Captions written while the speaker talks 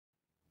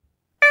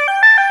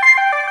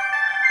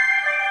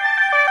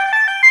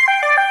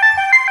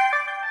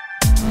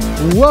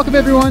Welcome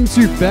everyone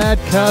to Bad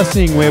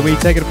Casting, where we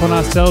take it upon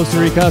ourselves to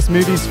recast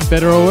movies for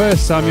better or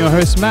worse. I'm your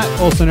host Matt,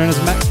 also known as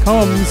Matt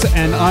Combs,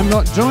 and I'm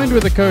not joined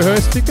with a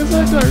co-host because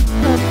I don't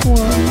have one.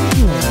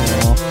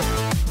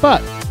 Aww.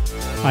 But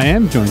I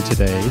am joined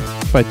today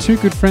by two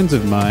good friends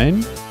of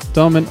mine,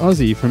 Dom and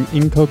Ozzy from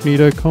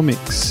Incognito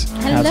Comics.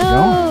 Hello. How's it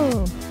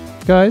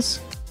going? Guys,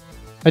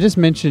 I just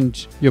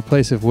mentioned your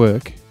place of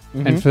work,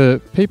 and for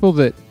people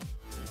that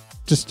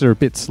just are a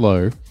bit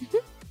slow,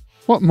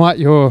 what might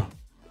your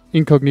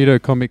Incognito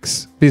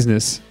Comics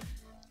business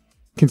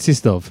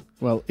consist of?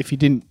 Well, if you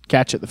didn't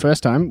catch it the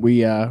first time,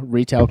 we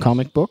retail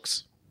comic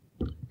books,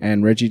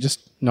 and Reggie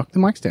just knocked the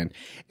mic stand.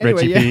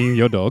 Anyway, Reggie being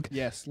your dog.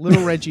 Yes,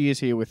 little Reggie is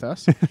here with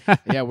us.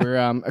 Yeah, we're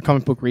a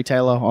comic book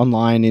retailer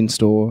online,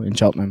 in-store, in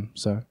Cheltenham.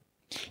 So,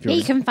 Yeah,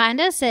 you can find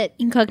us at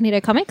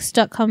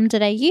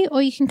incognitocomics.com.au,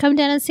 or you can come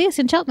down and see us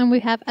in Cheltenham. We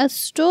have a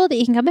store that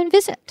you can come and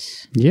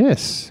visit.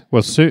 Yes.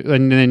 Well,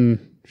 and then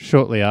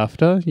shortly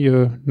after,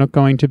 you're not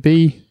going to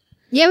be...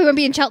 Yeah, we won't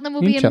be in Cheltenham.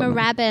 We'll be in Cheltenham.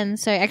 Moorabbin.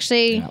 So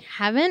actually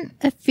haven't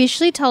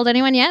officially told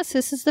anyone yet. So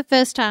this is the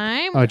first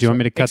time. Oh, do you want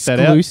me to cut that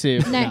out?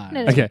 exclusive. No.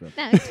 Okay.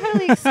 No,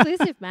 totally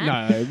exclusive, man.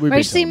 No, We're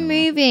actually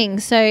moving.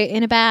 So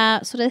in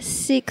about sort of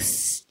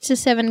 6 to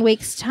 7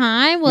 weeks'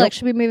 time, we'll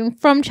actually be moving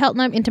from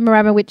Cheltenham into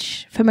Moorabbin,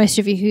 which for most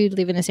of you who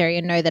live in this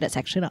area know that it's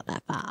actually not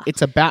that far.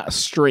 It's about a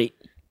street.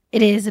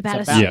 It is about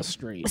It's a about Yeah. a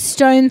street.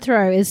 stone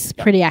throw is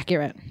pretty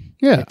accurate.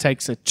 Yeah. It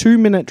takes a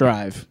 2-minute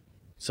drive.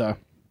 So,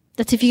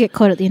 That's if you get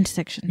caught at the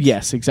intersection.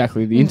 yes,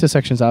 exactly. The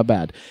intersections are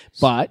bad,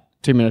 but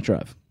 2-minute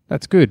drive.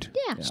 That's good.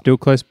 Yeah. Still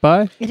close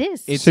by. It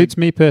is. It suits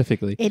me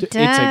perfectly. It does.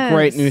 It's a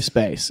great new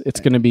space. It's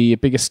going to be a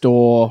bigger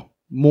store,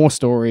 more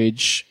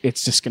storage.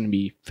 It's just going to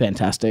be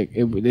fantastic.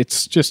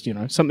 It's just,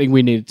 something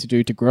we needed to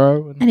do to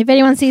grow. And if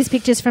anyone sees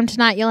pictures from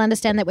tonight, you'll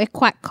understand that we're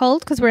quite cold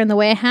because we're in the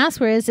warehouse,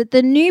 whereas at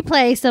the new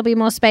place, there'll be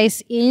more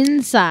space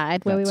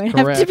inside where That's we won't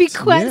have to be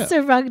correct. quite Yeah.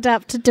 so rugged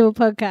up to do a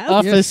podcast.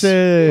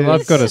 Offices. Well,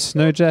 I've got a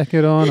snow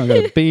jacket on. I've got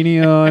a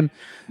beanie on.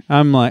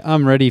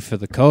 I'm ready for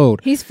the cold.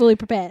 He's fully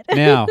prepared.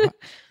 Now,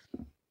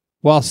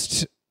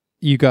 whilst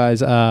you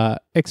guys are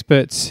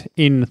experts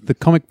in the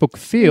comic book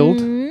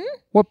field,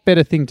 what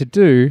better thing to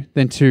do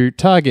than to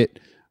target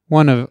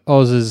one of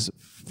Oz's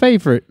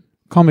favourite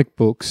comic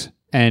books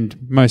and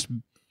most,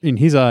 in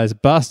his eyes,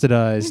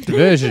 bastardized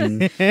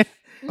version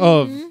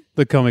of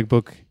the comic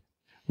book?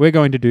 We're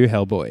going to do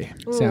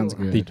Hellboy. Sounds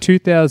good. The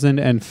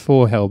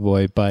 2004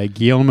 Hellboy by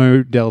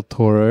Guillermo del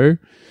Toro,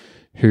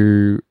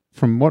 who,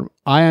 from what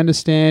I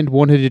understand,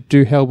 wanted to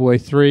do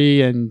Hellboy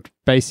 3 and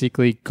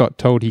basically got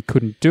told he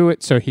couldn't do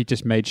it, so he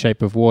just made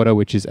Shape of Water,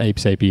 which is Abe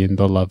Sapien,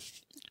 the love.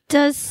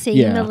 Does seem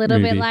Yeah, a little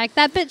bit movie. like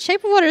that, but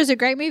Shape of Water is a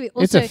great movie. It's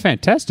Also, a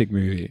fantastic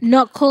movie.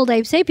 not called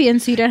Abe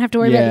Sapien, so you don't have to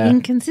worry about Yeah. the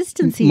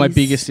inconsistencies. My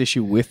biggest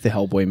issue with the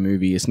Hellboy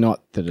movie is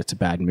not that it's a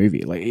bad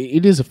movie. Like,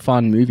 it is a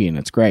fun movie and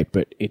it's great,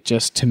 but it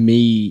just, to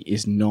me,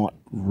 is not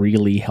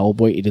really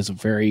Hellboy. It is a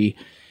very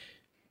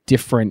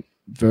different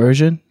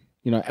version.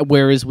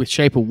 Whereas with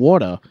Shape of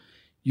Water,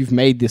 you've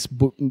made this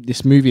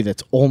movie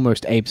that's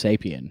almost Abe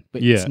Sapien,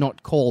 but Yeah. it's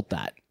not called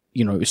that.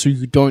 So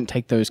you don't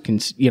take those.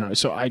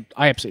 So I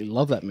absolutely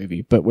love that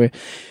movie, but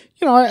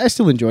I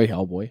still enjoy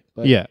Hellboy.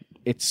 But Yeah.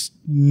 it's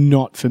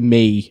not for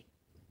me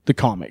the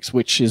comics,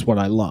 which is what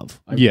I love.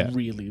 I Yeah.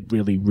 really,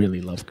 really, really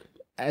love,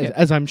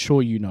 as I'm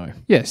sure you know.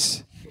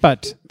 Yes,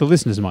 but the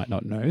listeners might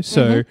not know,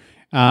 so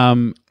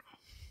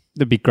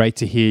it'd be great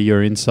to hear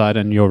your insight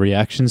and your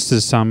reactions to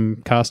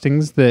some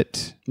castings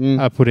that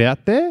are put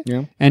out there,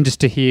 Yeah. and just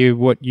to hear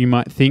what you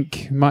might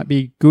think might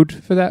be good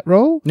for that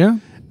role. Yeah.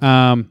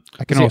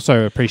 I can See-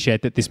 also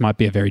appreciate that this might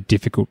be a very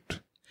difficult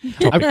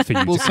topic for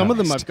you. Well, to some of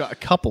them cast. I've got a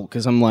couple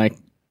because I'm like,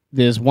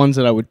 there's ones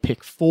that I would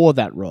pick for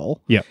that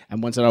role, Yep.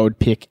 and ones that I would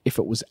pick if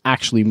it was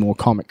actually more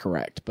comic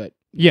correct. But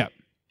Yeah.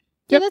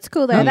 Yeah, that's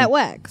cool though. That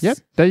works. Yep.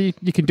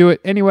 You can do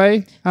it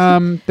anyway.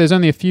 There's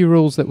only a few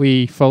rules that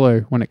we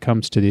follow when it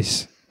comes to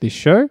this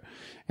show,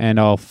 and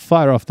I'll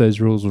fire off those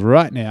rules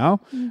right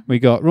now. We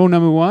got rule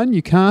number 1,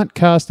 you can't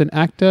cast an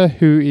actor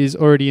who is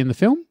already in the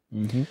film.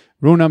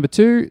 Rule number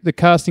 2, the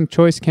casting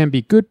choice can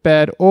be good,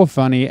 bad, or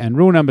funny. And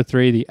rule number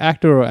 3, the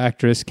actor or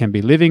actress can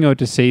be living or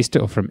deceased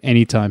or from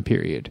any time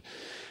period.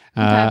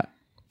 Okay.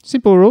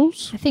 Simple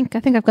rules. I think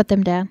I've got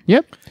them down.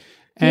 Yep.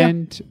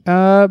 And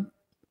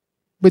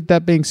with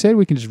that being said,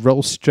 we can just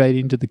roll straight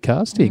into the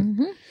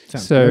casting.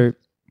 Sounds So,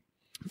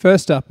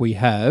 first up, we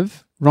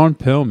have Ron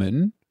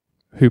Perlman,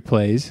 who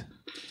plays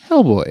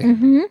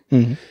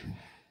Hellboy.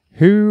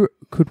 Who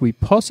could we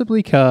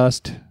possibly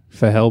cast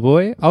for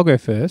Hellboy? I'll go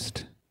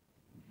first.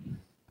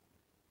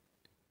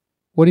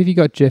 What have you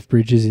got Jeff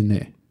Bridges in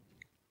there?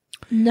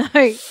 No,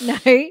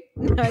 definitely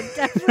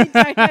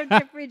don't have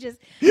Jeff Bridges.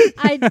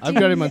 I've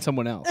got him on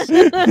someone else.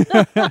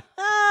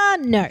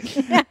 No.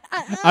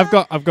 I've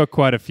got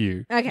quite a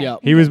few. Okay. Yeah.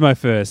 He was my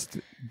first,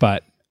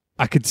 but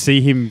I could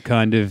see him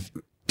kind of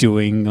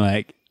doing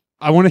like,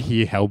 I want to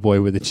hear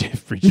Hellboy with a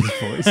Jeff Bridges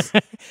voice.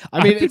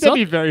 I mean, think it's that'd not,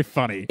 be very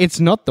funny. it's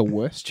not the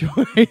worst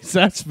choice,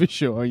 that's for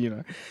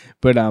sure.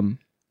 But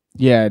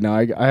Yeah, no,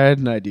 I had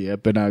an idea,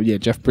 but yeah,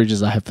 Jeff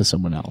Bridges I have for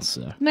someone else.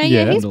 So. No,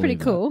 Yeah. yeah, he's pretty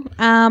cool.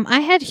 I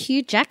had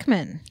Hugh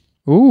Jackman.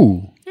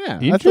 Ooh. Yeah,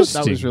 I thought that was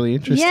Interesting. really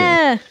interesting.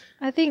 Yeah,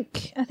 I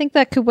think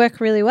that could work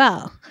really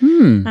well.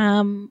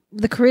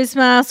 The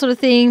charisma sort of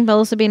thing, but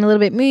also being a little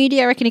bit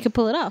moody. I reckon he could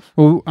pull it off.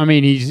 Well, I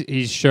mean,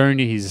 he's shown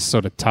his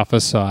sort of tougher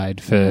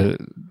side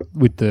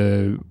with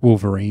the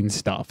Wolverine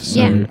stuff. So,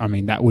 Yeah. I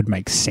mean, that would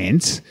make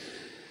sense.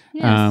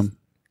 Yes.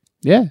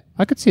 Yeah,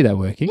 I could see that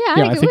working. Yeah,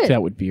 Yeah, I I think, think it would.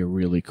 that would be a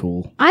really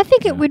cool. I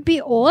think it would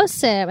be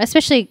awesome,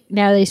 especially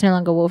now that he's no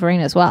longer Wolverine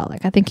as well.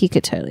 Like, I think he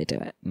could totally do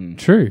it.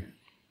 True.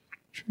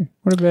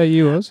 What about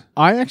you, Oz?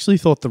 I actually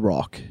thought The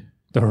Rock,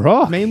 The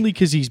Rock. mainly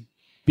because he's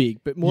big,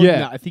 but more Yeah. than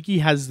that, I think he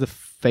has the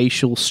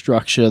facial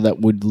structure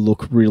that would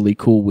look really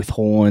cool with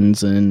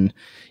horns, and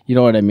you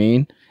know what I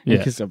mean. Yeah.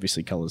 Because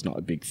obviously color's not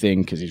a big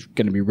thing because he's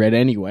going to be red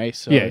anyway.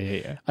 So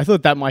Yeah. I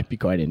thought that might be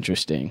quite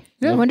interesting.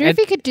 I wonder if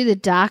he could do the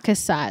darker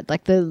side,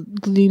 like the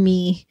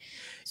gloomy,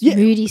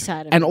 moody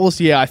side of And it.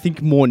 also, yeah, I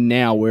think more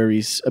now where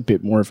he's a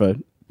bit more of a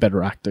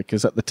better actor,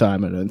 because at the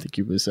time I don't think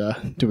he was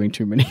doing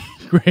too many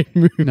great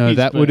movies. No,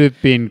 that but- would have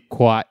been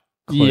quite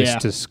close Yeah.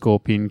 to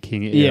Scorpion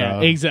King era.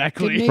 Yeah,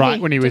 exactly. Good movie. Right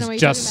when he Don't was know what you're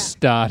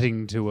just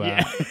talking starting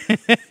to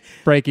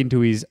break into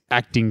his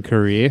acting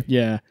career.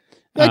 Yeah.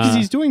 Because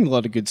he's doing a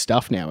lot of good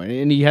stuff now,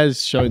 and he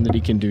has shown that he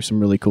can do some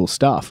really cool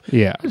stuff.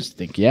 Yeah. I just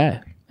think,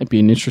 yeah, it'd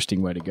be an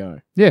interesting way to go.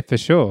 Yeah, for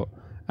sure.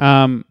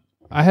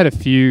 I had a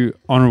few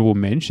honorable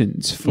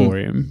mentions for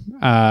him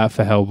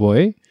for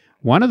Hellboy.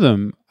 One of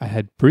them, I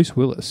had Bruce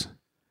Willis.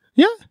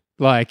 Yeah.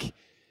 Like,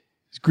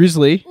 It's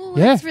Grizzly. Oh,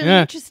 Yeah, that's really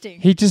yeah. interesting.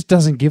 he just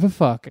doesn't give a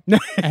fuck.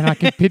 And I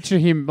can picture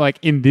him like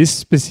in this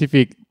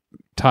specific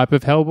type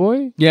of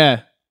Hellboy.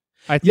 Yeah.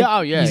 I think Yeah,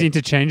 oh, yeah. he's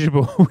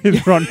interchangeable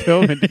with Ron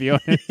Perlman, to be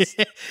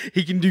honest.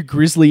 He can do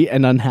Grizzly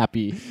and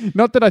Unhappy.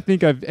 Not that I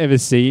think I've ever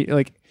seen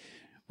like.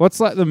 What's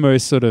like the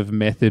most sort of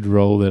method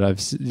role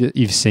that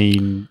you've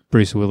seen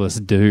Bruce Willis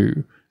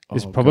do?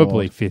 Is Oh,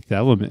 probably God. Fifth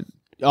Element.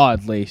 Oh,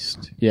 at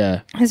least.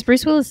 Yeah. Has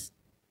Bruce Willis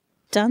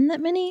done that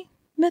many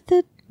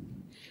method?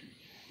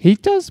 He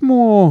does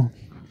more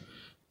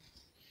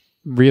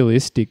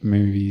realistic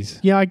movies.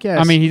 Yeah, I guess.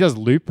 I mean, he does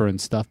Looper and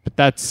stuff, but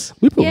that's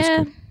Looper was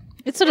Yeah, good.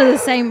 it's sort of the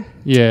same.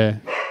 yeah.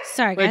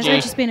 Sorry, guys, Reggie.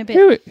 I've just been a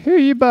bit. Who are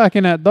you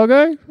barking at,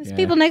 doggo? There's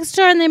people next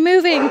door and they're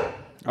moving.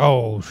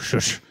 Oh,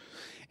 shush.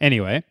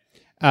 Anyway,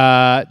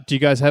 do you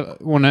guys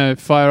want to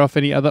fire off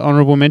any other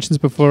honorable mentions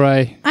before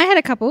I I had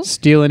a couple.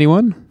 steal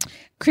anyone?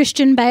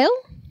 Christian Bale.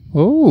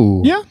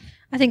 Oh, Yeah.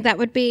 I think that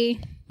would be.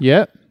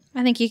 Yep.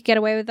 I think you could get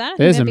away with that. I think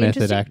There's a that'd be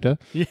method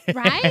interesting.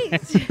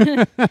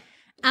 actor.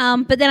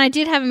 Right? But then I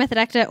did have a method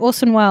actor,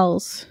 Orson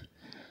Welles.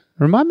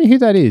 Remind me who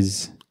that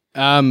is.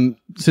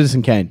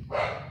 Citizen Kane.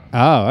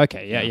 Oh,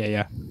 okay.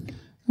 Yeah.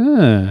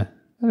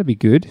 That'd be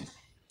good.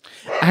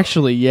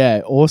 Actually,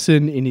 yeah,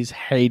 Orson in his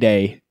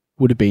heyday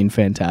would have been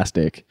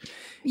fantastic.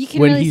 You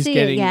can When really he's see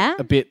getting it, yeah?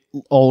 a bit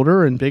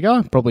older and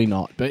bigger, probably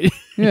not, but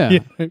Yeah.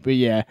 but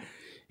yeah,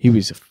 he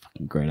was a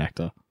fucking great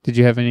actor. Did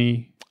you have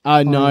any?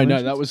 No,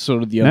 mentions? that was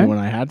sort of the No? only one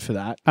I had for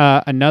that.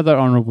 Another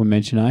honorable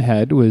mention I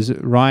had was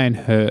Ryan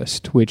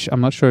Hurst, which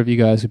I'm not sure if you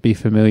guys would be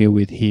familiar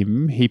with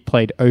him. He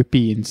played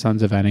Opie in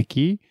Sons of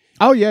Anarchy.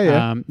 Oh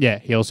yeah, yeah.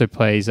 He also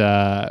plays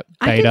Beta.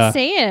 I can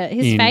see it.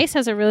 His in- face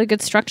has a really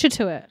good structure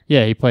to it.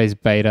 Yeah, he plays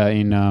Beta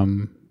in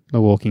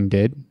The Walking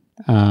Dead.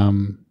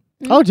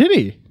 Oh, did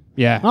he?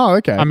 Yeah. Oh,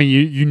 okay. I mean,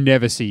 you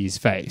never see his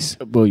face,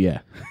 well, yeah.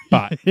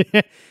 but He's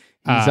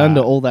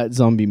under all that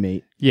zombie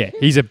meat. yeah,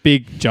 he's a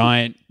big,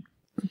 giant,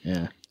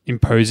 Yeah.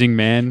 imposing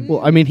man. Well,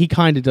 I mean, he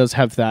kind of does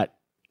have that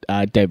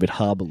David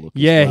Harbour look.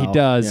 as Yeah, well. he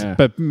does. Yeah.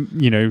 But,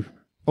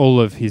 all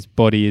of his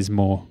body is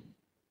more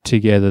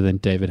together than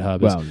David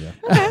Harbour's. well,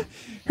 yeah.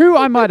 Who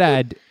I might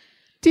add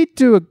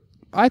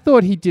I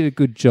thought he did a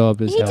good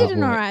job as He did an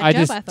Hellboy. alright I job,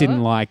 just I thought.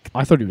 didn't like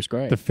I thought he was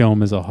great. the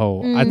film as a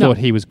whole. I thought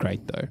he was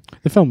great though.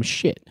 The film was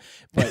shit,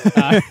 but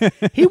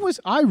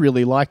I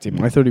really liked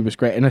him. I thought he was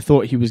great, and I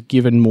thought he was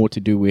given more to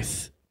do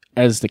with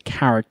as the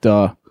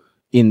character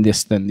in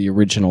this than the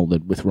original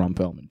did with Ron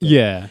Perlman. But,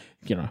 Yeah.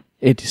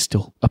 it is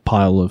still a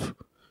pile of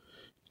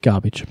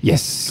garbage.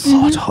 Yes.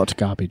 Hot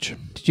garbage.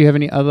 Did you have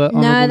any other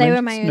honorable they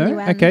were mentions? my only No?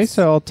 ones. Okay,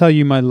 so I'll tell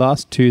you my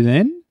last two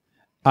then.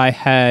 I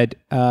had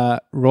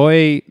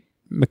Roy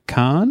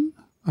McCann.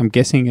 I'm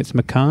guessing it's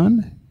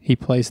McCann. He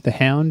plays the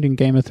Hound in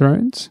Game of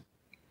Thrones.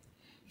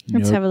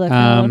 Let's have a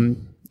look.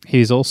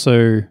 He's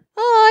also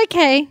Oh,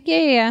 okay.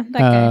 Yeah. That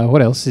guy.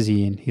 what else is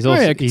he in? He's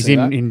also yeah, I can he's see in,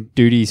 that. in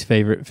Duty's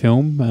favorite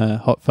film,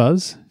 Hot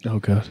Fuzz. Oh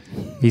god.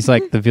 He's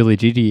like the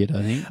village idiot,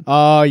 I think.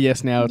 Oh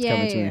yes, now it's Yeah,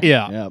 coming to me.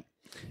 Yeah.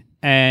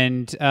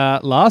 And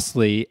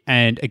lastly,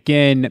 and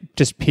again,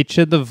 just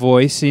picture the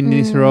voice in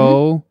this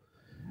role,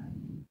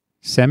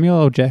 Samuel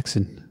L.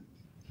 Jackson.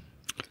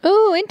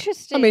 Oh,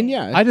 interesting. I mean,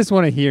 yeah. I just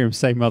want to hear him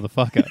say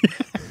motherfucker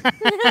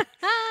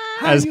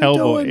as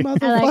Hellboy.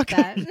 I like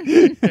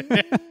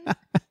that.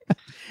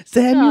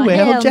 Samuel Oh,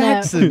 hell no.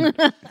 Jackson.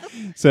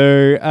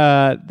 So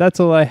that's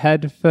all I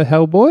had for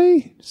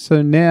Hellboy.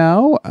 So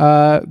now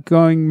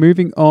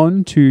moving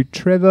on to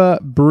Trevor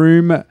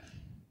Broom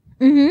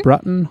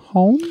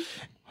Bruttenholm.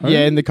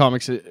 Yeah, in the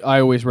comics, I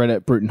always read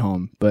it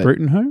Brutenholm, but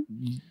Brutenholm?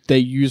 they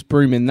use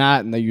broom in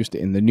that, and they used it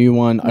in the new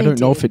one. I They don't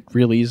know do. if it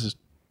really is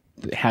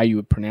how you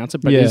would pronounce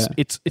it, but Yeah.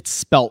 it's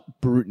spelt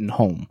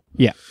Brutenholm.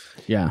 Yeah.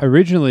 Yeah.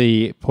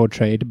 Originally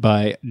portrayed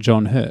by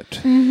John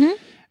Hurt. Mm-hmm.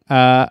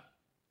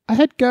 I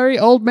had Gary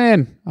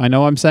Oldman. I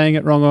know I'm saying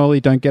it wrong, Ollie.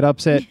 Don't get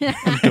upset.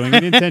 I'm doing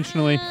it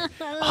intentionally.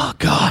 Oh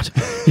God.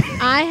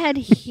 I had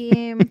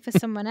him for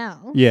someone else.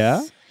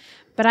 Yeah.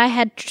 But I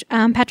had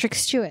Patrick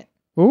Stewart.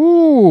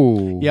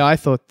 Ooh. Yeah, I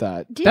thought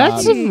that. Did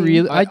That's you? a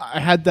really... I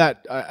had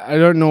that. I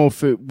don't know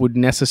if it would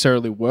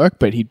necessarily work,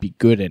 but he'd be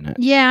good in it.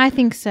 Yeah, I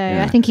think so.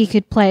 Yeah. I think he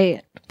could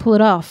pull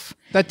it off.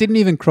 that didn't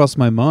even cross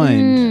my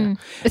mind.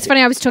 It's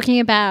funny, I was talking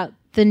about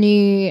the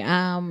new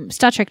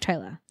Star Trek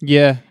trailer,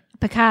 Yeah.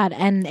 Picard,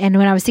 and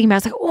when I was thinking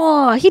about it, I was like,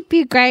 oh, he'd be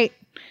a great,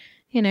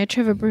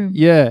 Trevor Broom.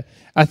 Yeah.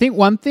 I think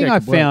one thing Yeah, it I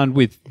could work. found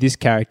with this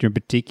character in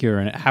particular,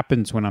 and it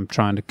happens when I'm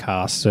trying to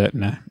cast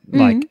certain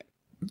like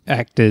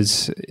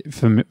actors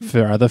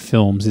for other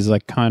films, is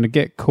like kind of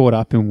get caught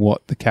up in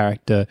what the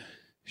character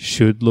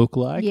should look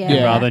like,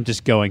 Yeah. rather than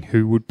just going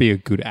who would be a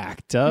good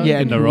actor Yeah,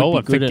 in and the who would role, be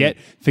and good in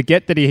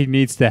forget that he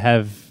needs to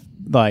have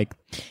like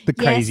the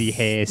crazy Yes.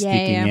 hair Yeah,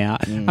 sticking yeah.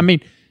 out. I mean,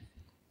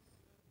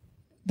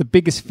 the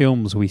biggest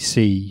films we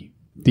see,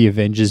 the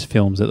Avengers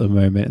films at the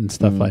moment and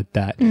stuff like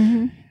that,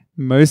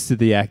 most of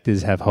the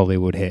actors have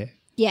Hollywood hair.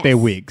 Yes. They're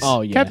wigs.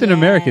 Oh, yeah. Captain Yes.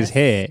 America's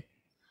hair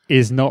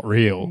is not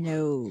real.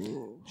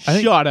 No.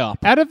 Shut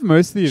up. Out of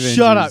most of the Avengers,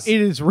 Shut up.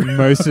 It is real.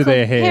 most of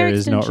their Hair hair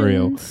is not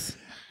real. extensions.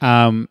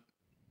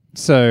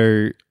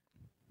 So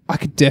I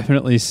could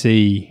definitely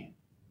see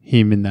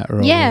him in that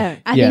role. Yeah,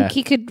 I Yeah. think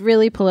he could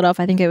really pull it off.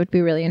 I think it would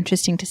be really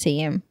interesting to see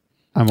him.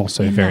 I'm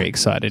also very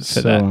excited for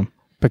So, that.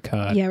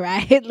 Picard. Yeah,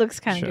 right. It looks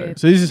kind of Sure. good.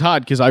 So this is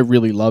hard because I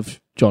really love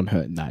John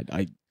Hurt in that.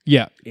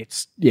 Yeah.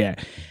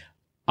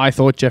 I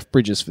thought Jeff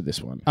Bridges for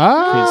this one.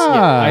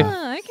 Ah.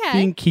 Oh, I okay.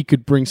 think he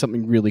could bring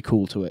something really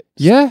cool to it.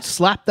 Yeah.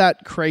 Slap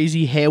that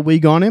crazy hair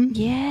wig on him.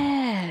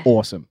 Yeah.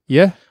 Awesome.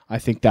 Yeah. I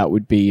think that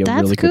would be a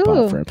That's really good cool.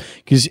 part for him.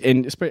 Because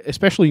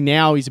especially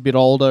now he's a bit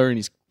older and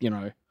he's,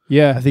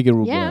 Yeah. I think it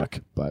will Yeah.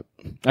 work. But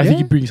I think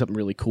he brings something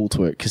really cool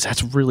to it because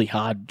that's really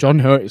hard. John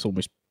Hurt is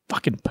almost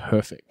fucking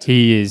perfect.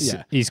 He is.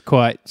 Yeah. He's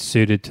quite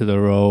suited to the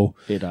role.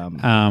 It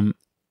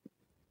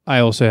I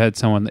also had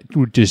someone that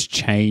would just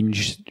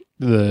change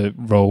the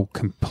role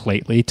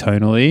completely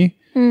tonally.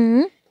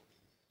 Mm.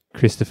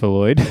 Christopher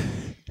Lloyd.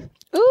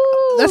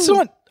 Ooh. that's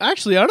not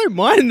actually. I don't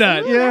mind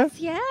that.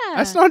 Yeah.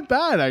 That's not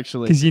bad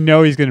actually. Because you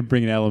know he's going to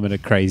bring an element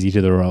of crazy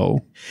to the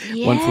role.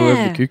 Yeah. One flew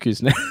over the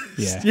cuckoo's nest.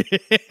 Yeah.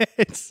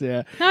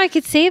 Yeah. No, I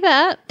could see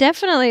that.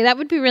 Definitely. That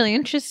would be really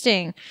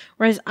interesting.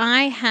 Whereas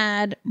I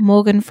had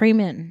Morgan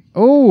Freeman.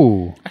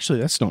 Oh. Actually,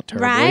 that's not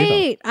terrible either.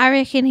 Right. I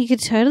reckon he could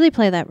totally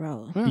play that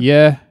role.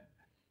 Yeah.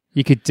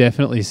 You could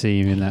definitely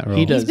see him in that role.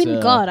 He does. He's been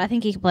God. I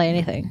think he could play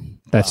anything.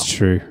 That's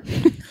true.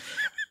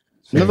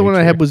 Another one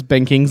I had was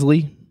Ben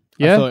Kingsley.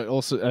 Yeah. I thought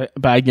also,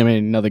 but I mean,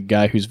 another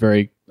guy who's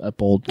a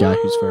bald guy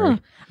who's very. I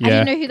Yeah,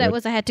 didn't know who that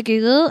was. I had to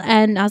Google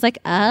and I was like,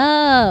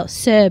 oh,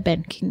 Sir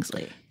Ben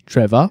Kingsley.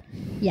 Trevor.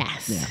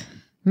 Yes.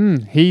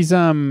 He's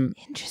Interesting.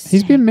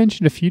 he's been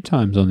mentioned a few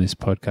times on this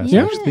podcast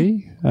Yeah.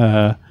 actually.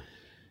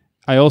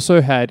 I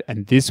also had,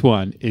 and this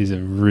one is a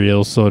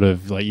real sort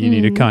of like you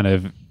need to kind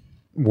of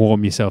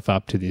warm yourself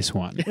up to this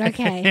one.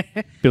 Okay.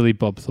 Billy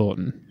Bob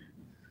Thornton.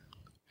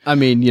 I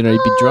mean, he'd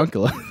be drunk a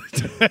lot of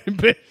the time,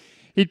 but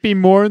He'd be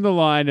more in the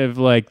line of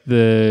like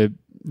the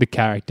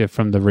character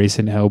from the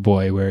recent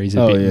Hellboy, where he's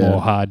a bit yeah. more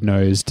hard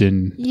nosed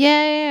and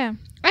yeah.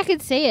 I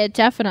could see it,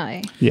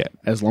 definitely. yeah.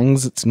 as long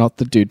as it's not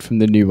the dude from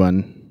the new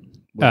one.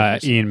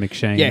 Ian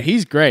McShane. Yeah,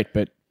 he's great,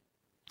 but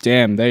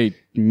damn, they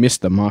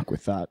missed the mark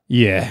with that.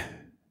 Yeah.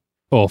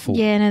 Awful.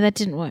 Yeah, no, that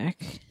didn't work.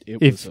 It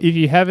If was a-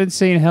 you haven't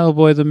seen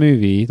Hellboy the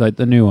movie, like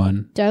the new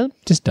one, Don't.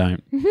 just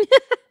don't.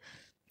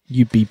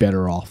 you'd be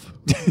better off.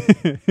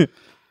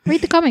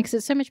 Read the comics.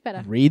 It's so much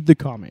better. Read the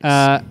comics.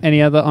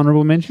 Any other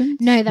honorable mentions?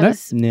 No, that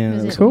was, No,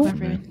 was that's it. cool. Bob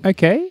Freeman.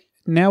 Okay.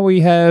 Now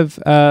we have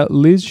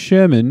Liz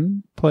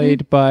Sherman,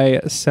 played by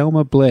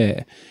Selma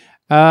Blair.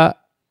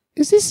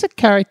 Is this a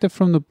character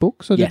from the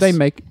books, or did Yes. they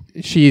make?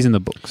 She is in the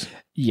books.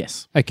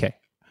 yes, Okay.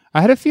 I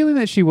had a feeling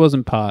that she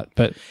wasn't part,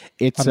 but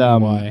it's I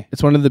don't know why.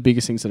 it's one of the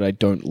biggest things that I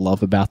don't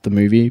love about the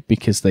movie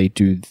because they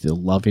do the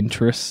love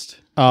interest.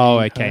 oh,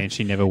 okay, and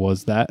she never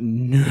was that.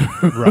 No,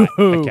 Right.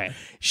 Okay.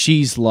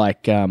 She's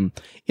like in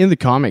the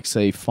comics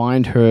they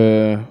find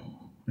her.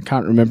 I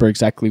can't remember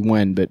exactly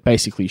when, but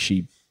basically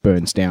she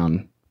burns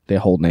down their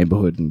whole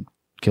neighborhood and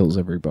kills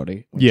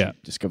everybody. When Yeah. she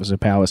discovers her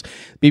powers.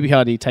 BB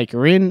Hardy take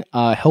her in.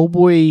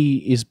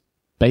 Hellboy is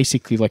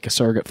basically like a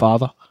surrogate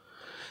father.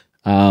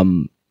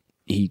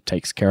 He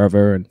takes care of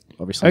her and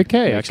obviously.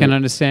 Okay, I makes can her-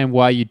 understand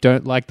why you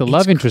don't like the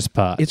love interest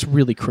part. It's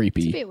really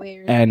creepy. It's a bit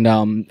weird. And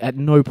at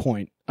no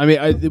point, I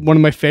mean, one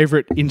of my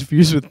favorite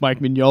interviews with Mike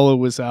Mignola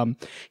was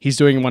he's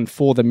doing one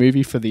for the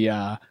movie for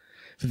the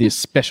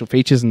special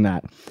features and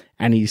that,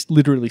 and he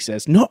literally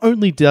says, not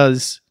only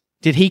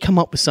did he come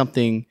up with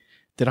something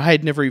that I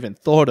had never even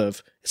thought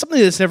of, it's something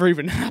that's never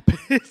even happened.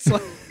 It's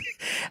like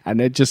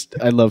And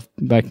I love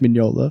Mike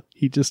Mignola.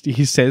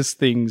 He says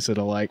things that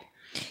are like,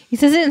 He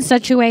says it in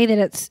such a way that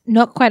it's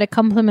not quite a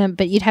compliment,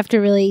 but you'd have to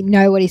really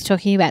know what he's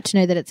talking about to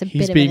know that it's a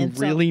he's bit of an being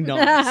insult. really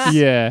nice.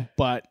 Yeah.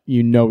 But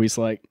he's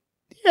like,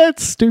 yeah,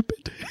 it's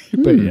stupid.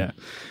 But yeah.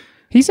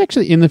 He's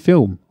actually in the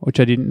film, which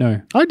I didn't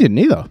know I didn't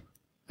either.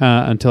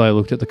 until I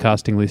looked at the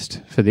casting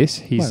list for this.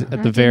 He's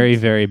at the very,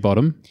 very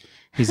bottom.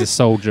 He's a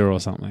soldier or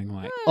something.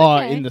 Like,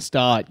 Okay. In the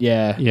start,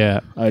 yeah. yeah.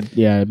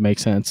 Yeah, it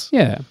makes sense.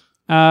 Yeah.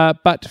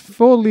 But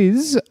for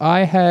Liz,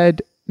 I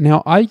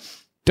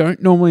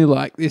don't normally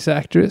like this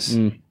actress,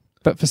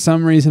 but for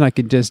some reason I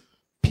could just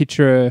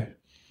picture her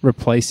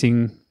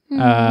replacing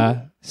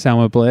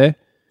Selma Blair.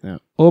 Yeah.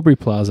 Aubrey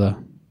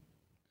Plaza,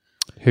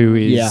 who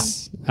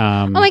is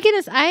Oh my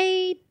goodness,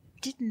 I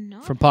did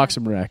not. From Parks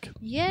and Rec.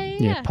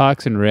 Yeah.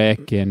 Parks and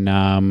Rec and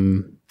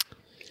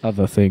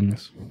Other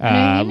things.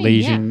 Naomi,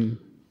 Legion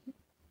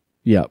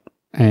Yep.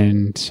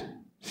 and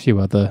a few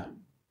other,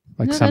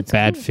 like No, some that's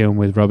bad cool. film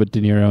with Robert De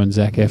Niro and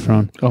Zac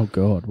Efron. Oh,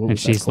 God. What And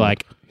was that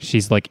called?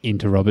 she's like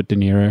into Robert De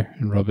Niro,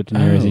 and Robert De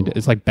Niro's into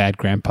it's like Bad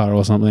Grandpa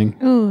or something.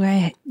 Oh,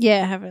 I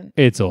haven't.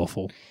 It's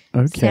awful.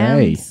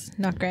 Okay. Sounds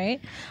not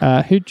great.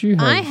 Who'd you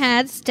have? I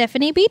had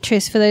Stephanie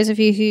Beatrice. For those of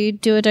you who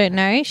do or don't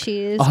know, she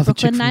is The chick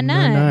Brooklyn from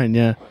Nine-Nine. Nine-Nine,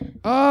 yeah.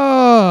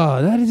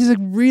 Oh, that is a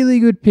really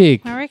good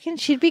pick. I reckon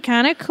she'd be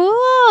kind of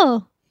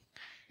cool.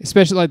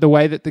 Especially like the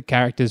way that the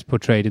character's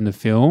portrayed in the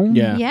film.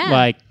 Yeah. Yeah.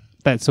 Like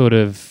that sort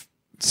of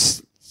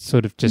just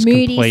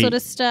Moody complete sort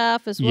of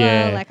stuff as well.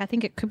 Yeah. Like, I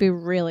think it could be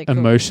really cool.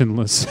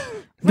 emotionless.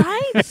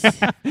 Right?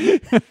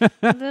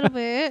 A little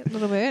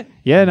bit.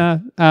 Yeah,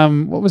 no.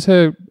 What was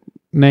her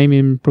name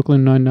in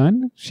Brooklyn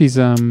Nine-Nine? She's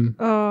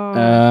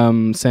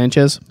Oh.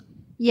 Sanchez.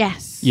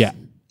 Yes. yeah.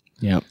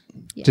 Yep.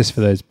 Just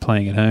for those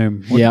playing at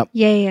home. Yep.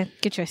 Yeah.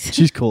 Good choice.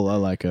 She's cool. I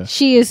like her.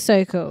 She is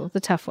so cool. The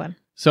tough one.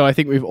 So I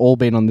think we've all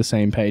been on the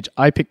same page.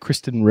 I picked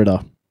Kristen Ritter,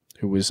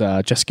 who was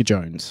Jessica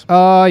Jones.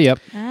 Oh, yep.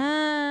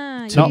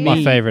 Not Yeah.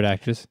 my favorite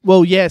actress.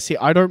 Well, yeah, see,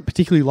 I don't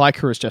particularly like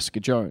her as Jessica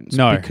Jones.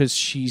 No. Because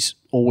she's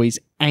always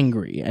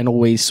angry and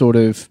always sort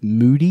of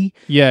moody.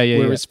 Yeah.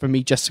 Whereas for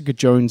me, Jessica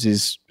Jones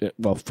is,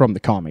 well, from the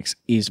comics,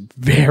 is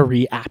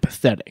very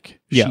apathetic.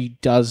 Yeah. She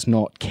does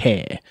not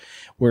care.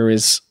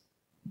 Whereas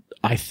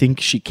I think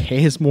she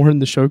cares more in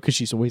the show because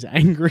she's always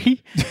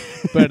angry.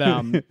 But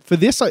for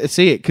this, I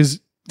see it because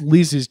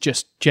Liz is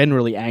just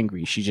generally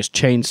angry. She just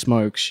chain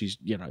smokes. She's,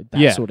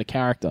 that sort of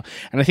character.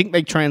 And I think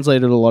they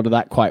translated a lot of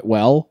that quite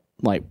well.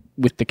 Like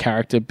with the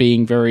character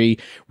being very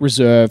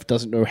reserved,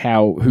 doesn't know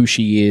who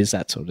she is,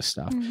 that sort of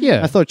stuff.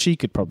 Yeah. I thought she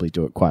could probably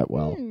do it quite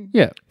well.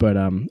 Yeah. But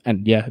and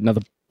yeah,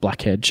 another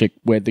black-haired chick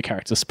where the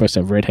character's supposed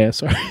to have red hair.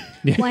 Sorry.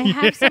 Well, I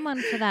have someone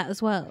for that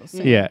as well.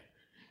 So. Yeah.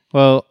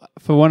 Well,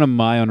 for one of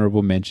my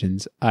honourable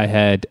mentions, I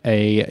had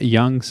a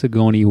young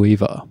Sigourney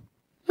Weaver.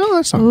 Oh,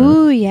 that's not bad.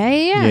 Ooh,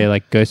 yeah. Yeah,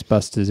 like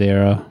Ghostbusters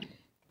era.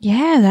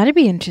 Yeah, that'd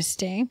be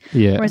interesting.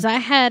 Yeah. Whereas I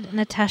had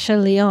Natasha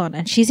Lyonne,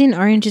 and she's in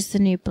Orange is the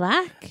New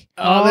Black.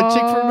 Oh, the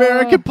chick from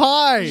American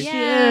Pie.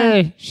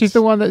 Yeah. She's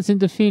the one that's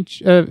into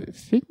Finch.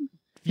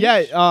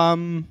 Yeah.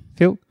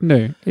 Phil?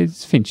 No,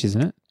 it's Finch,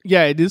 isn't it?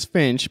 Yeah, it is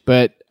Finch,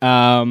 but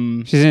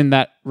She's in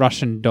that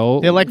Russian doll.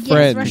 they're like Yes,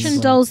 friends. Russian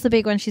Doll's the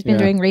big one she's been Yeah.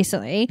 doing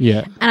recently.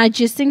 Yeah. And I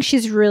just think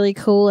she's really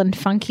cool and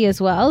funky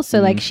as well. So,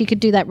 like, she could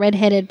do that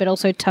redheaded, but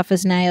also tough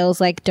as nails,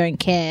 like, don't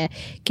care,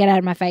 get out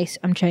of my face,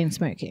 I'm chain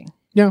smoking.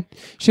 Yeah.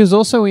 She was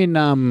also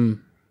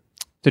in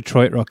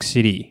Detroit Rock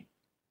City.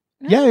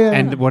 Yeah.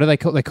 And what do they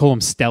call? They call them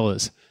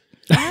Stellas.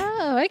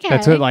 Oh, okay.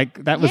 That's what,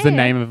 like, that was the Yeah.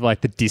 name of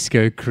like the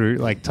disco crew,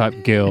 like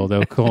type girl.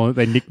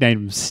 They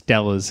nicknamed them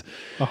Stellas.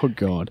 Oh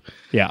God.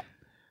 Yeah.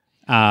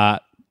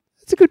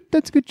 That's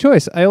a good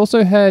choice. I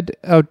also had.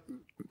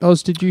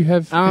 Oz, did you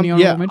have any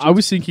honorable mentions? I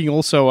was thinking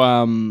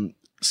also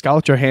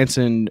Scarlett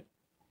Johansson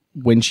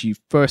when she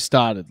first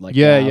started, like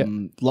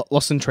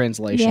Lost in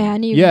Translation. Yeah, I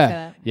knew you Yeah. were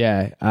for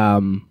that. Yeah.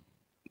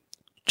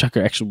 Chuck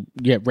her actual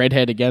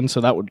redhead again, so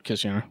that would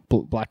because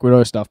Black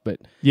Widow stuff, but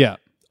Yeah.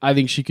 I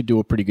think she could do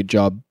a pretty good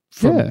job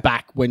from Yeah.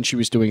 back when she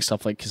was doing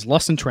stuff like because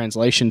Lost in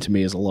Translation to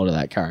me is a lot of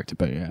that character,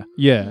 but yeah.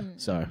 Yeah.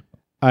 So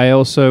I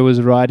also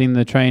was riding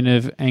the train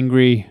of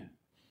angry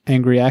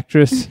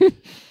actress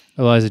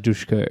Eliza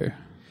Dushku.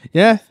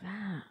 yeah,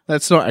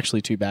 that's not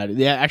actually too bad.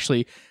 Yeah,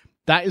 actually,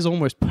 that is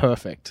almost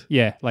perfect.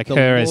 Yeah, like The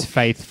her little- as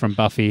Faith from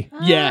Buffy.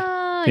 Yeah.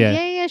 Oh,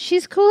 Yeah. yeah,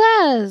 she's cool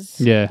as.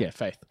 Yeah. Yeah,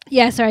 Faith.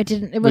 Yeah, sorry, I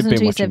didn't. It wasn't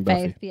been until you said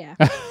watching Faith. Yeah.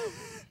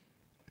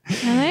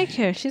 I like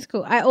her. She's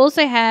cool. I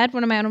also had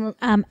one of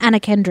my Anna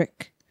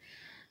Kendrick.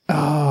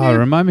 Oh,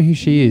 remind me who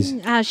she is.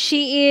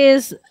 She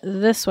is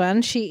this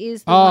one. She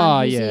is the Oh,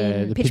 one who's yeah,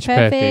 in the Pitch Pitch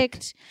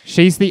Perfect.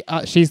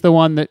 Perfect. She's the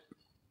one that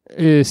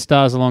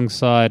stars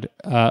alongside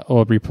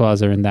Aubrey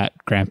Plaza in that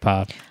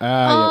Grandpa.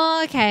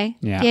 Oh, okay.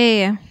 Yeah.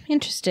 Yeah.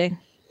 Interesting.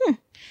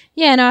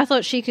 Yeah, no, I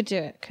thought she could do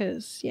it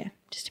because,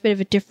 just a bit of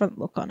a different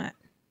look on it.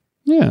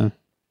 Yeah,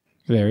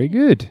 very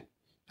good.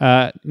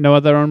 No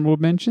other honorable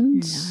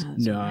mentions?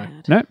 No.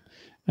 No.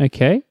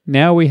 Okay.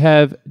 Now we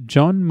have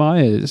John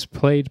Myers,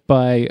 played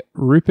by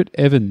Rupert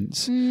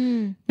Evans.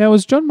 Now,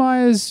 was John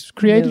Myers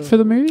created for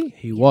the movie?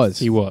 He was.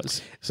 He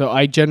was. So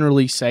I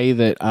generally say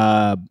that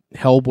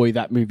Hellboy,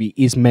 that movie,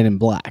 is Men in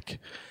Black.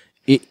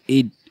 It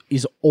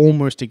is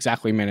almost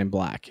exactly Men in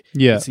Black.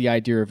 Yeah. It's the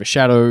idea of a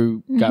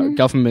shadow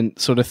government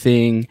sort of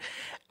thing.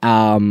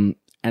 And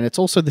it's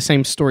also the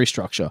same story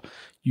structure.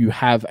 You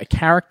have a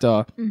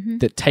character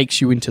that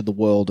takes you into the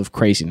world of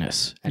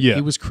craziness. And Yeah.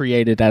 he was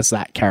created as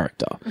that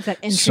character. It's that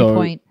entry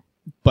point.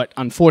 But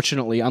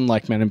unfortunately,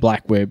 unlike Men in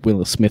Black, where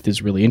Will Smith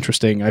is really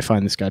interesting, I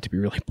find this guy to be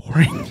really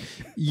boring.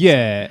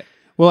 Yeah.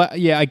 Well,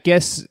 yeah, I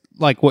guess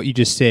like what you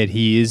just said,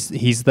 he's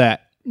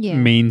that Yeah.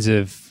 means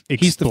of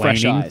He's the fresh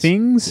explaining eyes.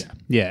 things.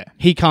 Yeah.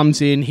 He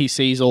comes in, he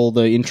sees all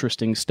the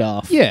interesting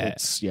stuff. Yeah.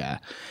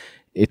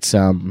 It's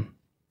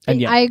and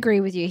yeah, I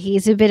agree with you.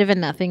 He's a bit of a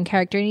nothing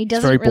character, and he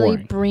doesn't very really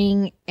boring.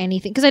 bring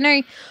anything. Because I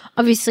know,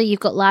 obviously, you've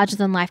got larger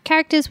than life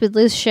characters with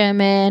Liz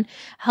Sherman,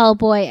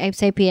 Hellboy, Abe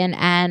Sapien,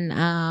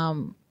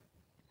 and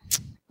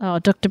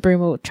Dr.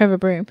 Broom or Trevor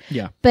Broom.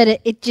 yeah. But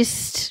it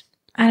just,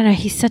 I don't know.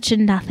 He's such a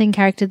nothing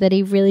character that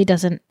he really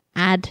doesn't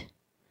add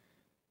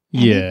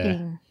Yeah.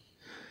 anything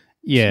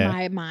Yeah. to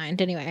my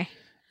mind. Anyway,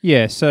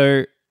 Yeah,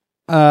 so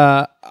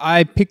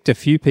I picked a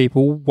few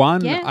people.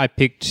 One Yeah. I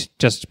picked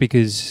just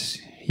because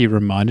he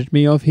reminded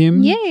me of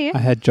him. Yeah. I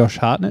had Josh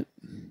Hartnett.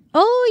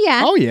 oh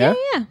yeah, Oh, yeah.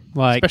 yeah.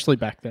 Like, Especially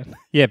back then.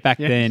 yeah, back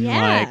then,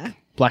 Yeah. like,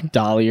 Black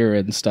Dahlia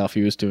and stuff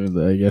he was doing,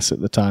 I guess, at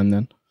the time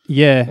then.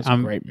 yeah, That's a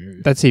great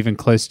movie. that's even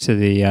close to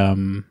the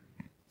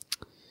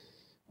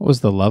what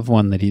was the love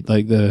one that he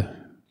like the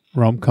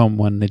rom-com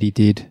one that he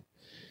did?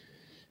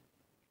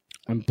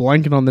 I'm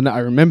blanking on I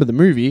remember the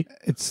movie.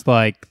 It's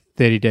like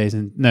 30 Days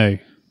and No,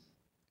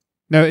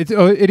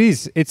 it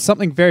is. It's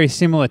something very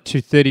similar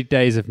to 30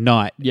 Days of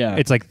Night. Yeah.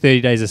 It's like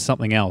 30 Days of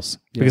something else.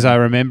 Because I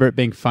remember it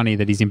being funny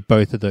that he's in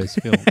both of those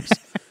films.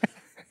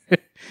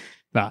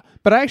 Nah,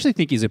 but I actually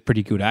think he's a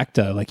pretty good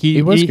actor. Like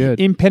he was good.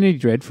 In Penny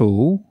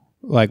Dreadful,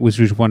 like which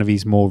was one of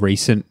his more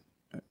recent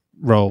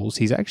roles.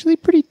 He's actually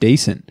pretty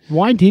decent.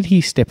 Why did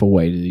he step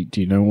away?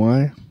 Do you know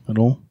why at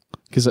all?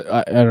 Because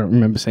I don't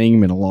remember seeing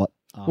him in a lot.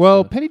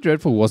 Well, Penny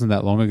Dreadful wasn't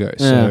that long ago,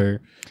 so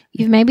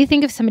You've made me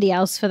think of somebody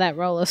else for that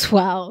role as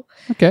well.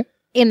 okay.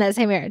 In that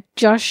same era,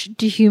 Josh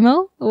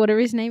Duhamel or whatever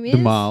his name is.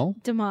 Demal.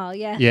 Demal,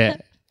 yeah. Yeah.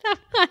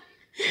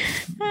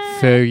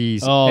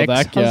 Fergie's Oh, that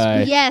ex-husband.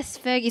 guy. Yes,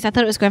 Fergie's. I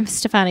thought it was Gwen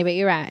Stefani, but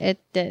you're right.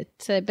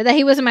 But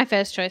he wasn't my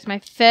first choice. My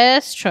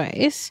first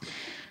choice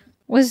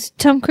was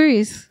Tom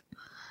Cruise.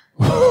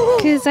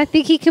 Because I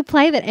think he could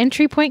play that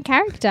entry point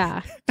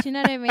character. Do you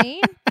know what I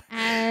mean?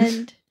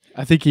 And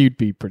I think he'd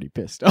be pretty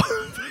pissed off.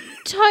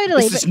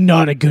 totally. This is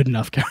not a good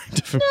enough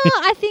character for me. No,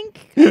 I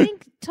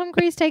think Tom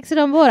Cruise takes it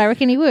on board. I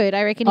reckon he would.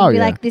 I reckon he'd Oh, be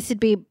yeah. like, this would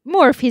be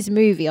more of his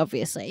movie,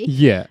 obviously.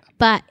 Yeah.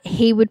 But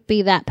he would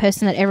be that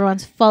person that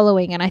everyone's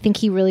following, and I think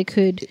he really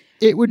could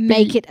It would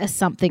make be, it a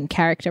something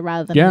character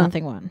rather than Yeah. a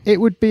nothing one.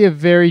 It would be a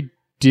very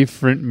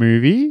different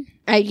movie,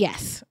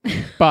 Yes.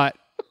 but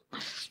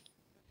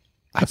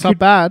That's not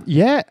bad.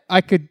 yeah,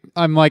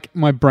 I'm like,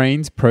 my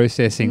brain's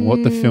processing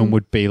what the film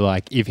would be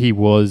like if he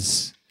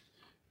was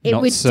It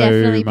not would so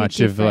definitely be much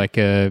of different. like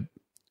a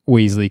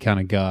Weasley kind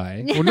of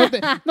guy. Well, not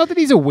that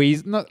he's a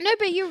Weasley. No,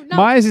 but you're not.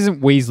 Myers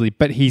isn't Weasley,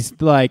 but he's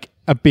like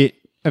a bit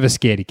of a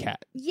scaredy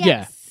cat.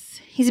 Yes.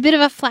 He's a bit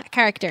of a flat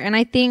character, and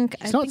I think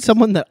It's not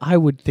someone that I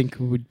would think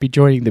would be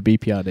joining the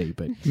BPRD,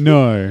 but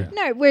No.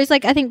 no. Whereas,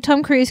 like, I think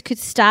Tom Cruise could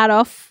start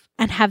off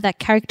and have that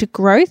character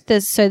growth,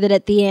 so that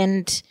at the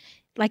end,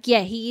 like,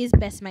 yeah, he is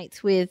best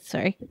mates with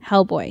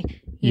Hellboy.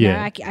 You know,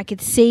 Yeah. I could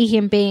see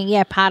him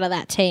being part of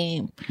that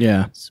team.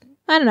 yeah.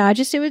 I don't know. I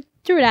just threw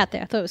it out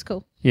there. I thought it was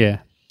cool. Yeah.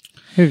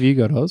 Who have you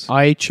got, Oz?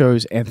 I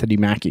chose Anthony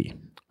Mackie.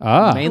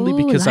 Ah. Mainly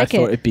Ooh, because like I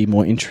thought it. it'd be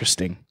more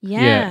interesting.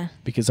 Yeah.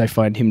 Because I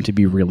find him to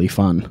be really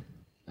fun.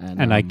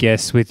 And I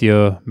guess with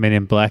your Men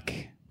in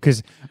Black,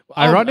 because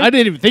I didn't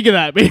even think of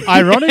that.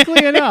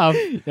 ironically enough,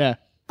 yeah.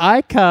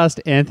 I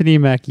cast Anthony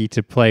Mackie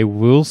to play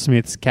Will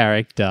Smith's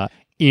character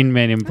in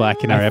Men in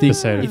Black in our I think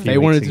episode. A if few they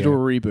weeks wanted to ago. do a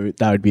reboot,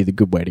 that would be the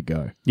good way to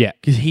go. Yeah.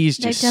 Because he's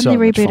They've just done so the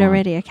much reboot fun.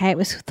 already. Okay, it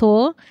was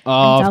Thor.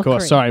 Oh, and of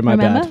course. Valkyrie. Sorry, my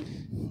Remember?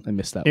 bad. I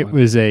missed that It one.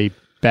 was a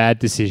bad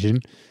decision.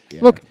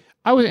 Look,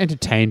 I was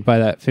entertained by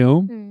that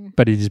film,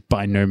 but it is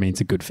by no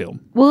means a good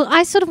film. Well,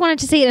 I sort of wanted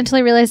to see it until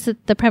I realized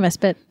the premise,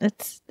 but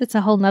that's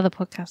a whole nother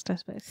podcast, I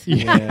suppose.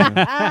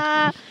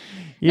 Yeah.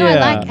 No,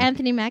 I like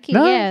Anthony Mackie.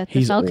 No, Yeah, the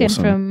he's Falcon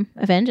awesome. from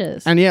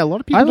Avengers. And yeah, a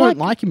lot of people don't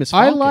like him as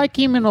I Falcon. like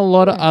him in a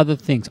lot of other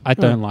things. I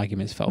don't like him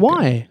as Falcon.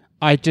 Why?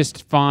 I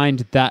just find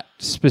that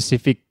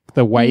specific,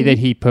 the way that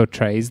he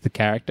portrays the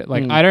character.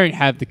 Like, I don't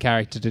have the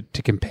character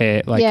to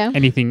compare, like, Yeah.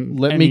 anything,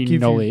 Let any me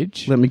give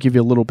knowledge. Let me give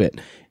you a little bit.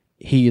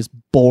 He is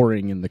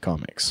boring in the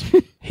comics.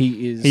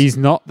 He is. He's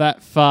not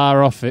that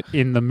far off it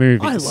in the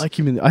movies. I like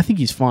him. I think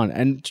he's fun,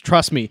 and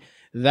trust me,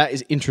 that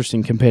is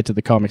interesting compared to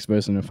the comics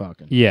version of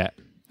Falcon. Yeah.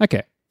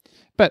 Okay.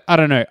 But I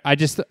don't know.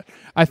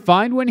 I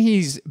find when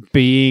he's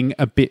being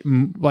a bit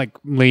like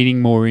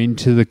leaning more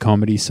into the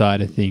comedy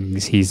side of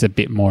things, he's a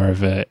bit more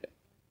of a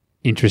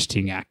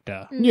interesting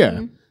actor.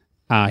 Yeah.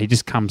 He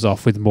just comes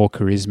off with more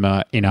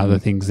charisma in other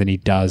things than he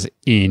does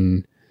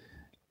in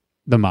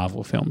the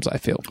Marvel films, I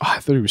feel. Oh, I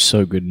thought he was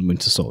so good in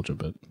Winter Soldier,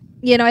 but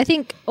You know, I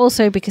think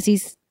also because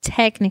he's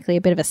technically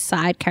a bit of a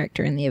side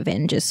character in the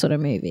Avengers sort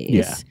of movies.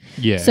 Yeah.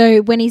 Yeah.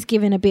 So when he's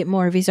given a bit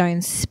more of his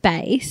own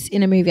space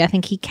in a movie, I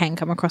think he can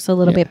come across a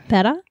little bit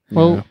better.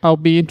 Well, I'll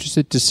be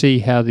interested to see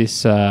how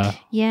this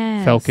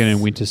Yeah. Falcon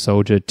and Winter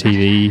Soldier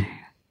TV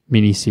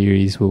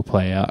miniseries will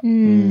play out.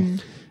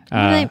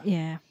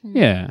 Yeah.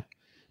 Yeah.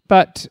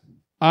 But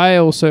I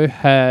also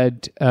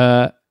had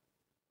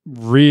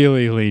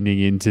really leaning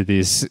into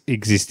this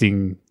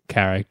existing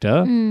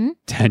character,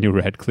 Daniel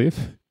Radcliffe.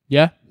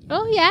 yeah.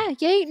 Oh, yeah.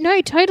 Yeah.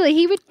 No, totally.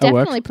 He would That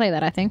works. definitely play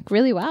that, I think,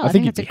 really well. I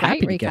think it's he'd a be great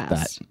happy to get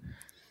recast. that.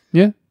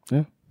 Yeah.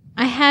 Yeah.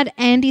 I had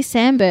Andy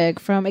Samberg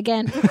from,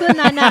 again, Brooklyn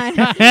Nine-Nine.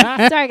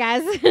 Sorry,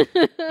 guys.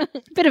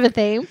 Bit of a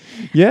theme.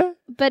 Yeah.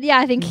 But yeah,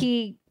 I think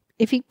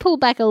if he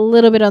pulled back a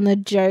little bit on the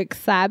joke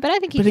side, but I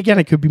think he But again,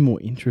 it could be more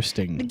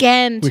interesting.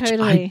 again, Which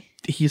totally.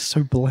 he is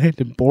so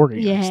bland and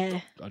boring. Yeah.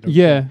 I don't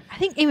Yeah. I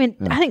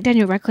think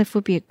Daniel Radcliffe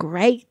would be a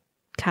great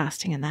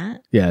casting in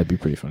that. Yeah, it'd be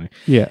pretty funny.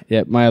 Yeah.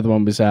 Yeah, my other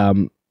one was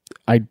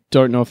I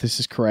don't know if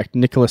this is correct.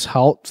 Nicholas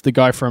Hoult, the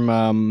guy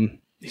from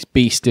he's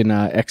Beast in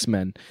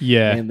X-Men.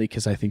 Yeah. Mainly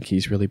because I think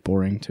he's really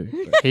boring too.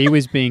 He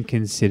was being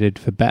considered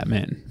for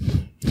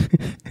Batman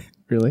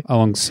Really?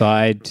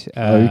 alongside.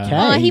 Okay.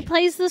 Oh, he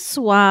plays the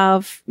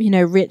suave,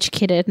 rich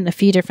kid in a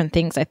few different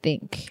things, I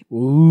think.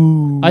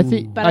 Ooh. I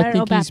think. But I don't know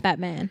think about he's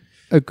Batman.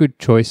 a good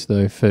choice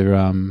though for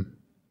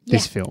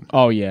this Yeah. film.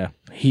 Oh yeah,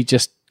 he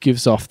just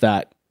gives off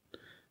that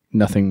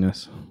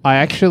nothingness.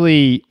 I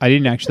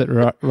didn't actually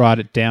write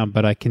it down,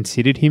 but I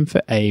considered him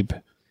for Abe.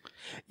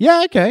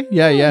 Yeah. Okay.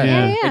 Yeah.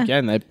 Yeah. Yeah.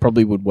 Again, they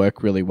probably would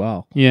work really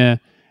well. Yeah.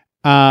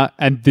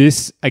 And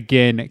this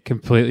again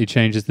completely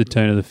changes the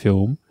tone of the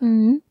film.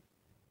 Mm-hmm.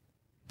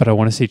 But I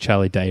want to see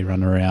Charlie Day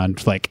run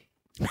around like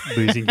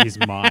losing his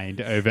mind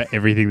over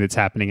everything that's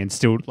happening and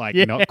still like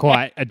not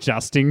quite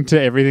adjusting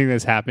to everything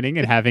that's happening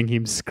and having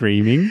him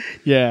screaming.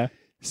 Yeah.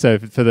 So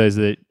for those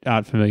that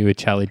aren't familiar with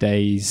Charlie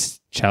Day, he's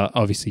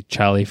obviously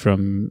Charlie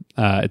from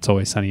It's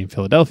Always Sunny in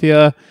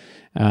Philadelphia.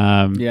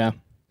 Yeah.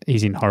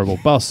 He's in Horrible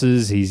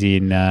Bosses. He's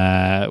in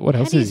what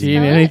else do you is he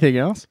in? spell it? Anything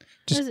else?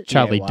 is Just it?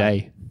 Charlie Yeah, wow.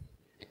 Day.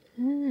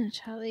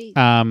 Charlie.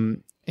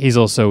 He's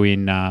also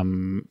in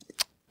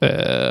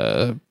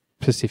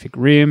Pacific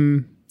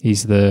Rim.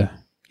 He's the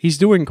He's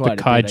doing quite a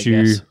bit, I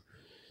kaiju guess.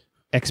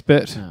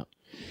 expert.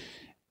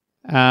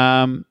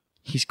 Yeah.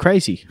 He's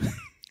crazy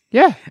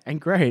Yeah,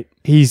 and great.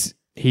 he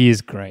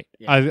is great.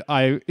 Yeah.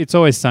 It's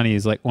Always Sunny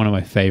is like one of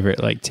my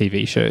favorite like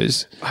TV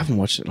shows, I haven't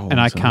watched it in a long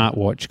and I time. can't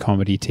watch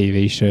comedy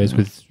TV shows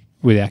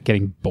without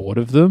getting bored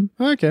of them.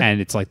 Okay. And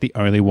it's like the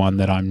only one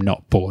that I'm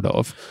not bored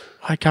of.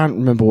 I can't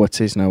remember what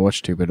season I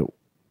watched to, but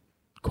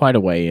quite a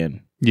way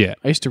in. Yeah,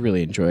 I used to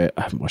really enjoy it.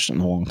 I haven't watched it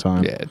in a long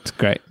time. yeah, it's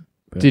great.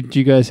 But- Did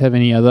you guys have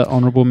any other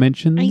honorable I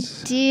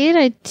mentions?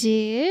 did.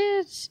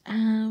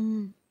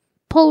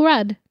 Paul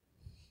Rudd.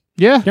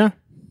 Yeah, Yeah.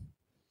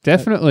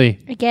 definitely.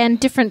 Again,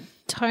 different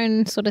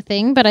tone sort of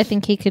thing, but I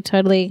think he could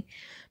totally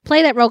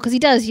play that role because he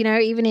does,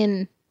 even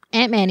in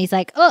Ant-Man, he's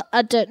like, oh,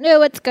 I don't know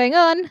what's going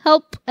on,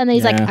 help. And then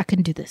he's like, Yeah. I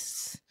can do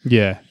this.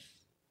 Yeah.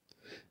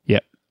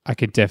 Yep. I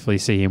could definitely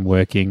see him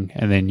working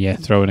and then,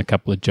 throw in a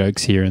couple of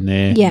jokes here and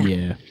there. Yeah.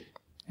 Yeah.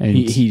 And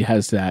He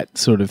has that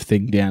sort of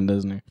thing down,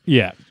 doesn't he?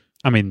 yeah.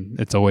 I mean,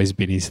 it's always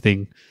been his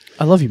thing.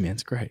 I love you, man.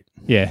 It's great.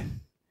 Yeah.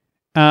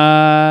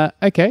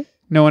 Okay.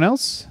 No one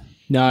else?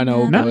 No,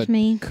 that was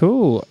me.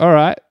 Cool. All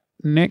right.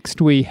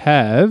 Next we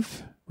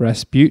have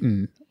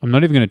Rasputin. I'm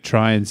not even going to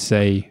try and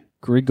say.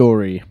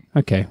 Grigory.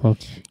 Okay. Well,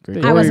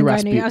 I wasn't going to. I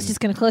Rasputin. was just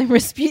going to call him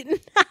Rasputin.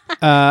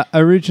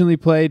 originally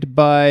played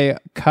by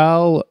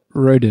Carl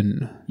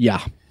Roden.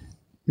 Yeah.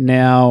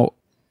 Now,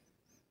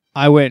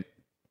 I went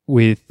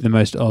with the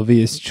most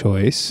obvious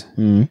choice.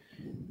 Mm.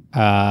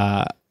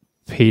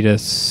 Peter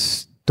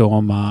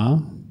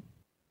Stormare.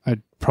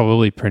 I'm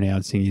probably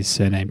pronouncing his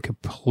surname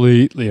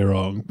completely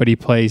wrong, but he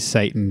plays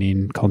Satan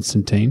in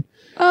Constantine,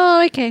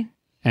 Oh, okay.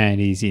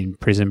 and he's in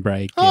Prison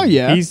Break. Oh, and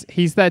yeah.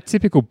 he's that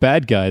typical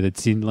bad guy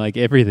that's in like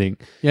everything.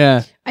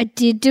 Yeah. I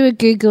did do a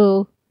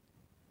Google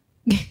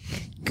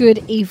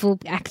good evil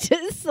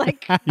actors,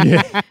 like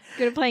Yeah,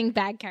 good at playing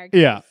bad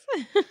characters. yeah.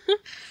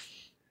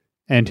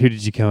 And who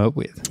did you come up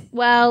with?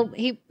 Well,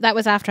 that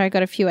was after I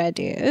got a few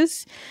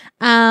ideas.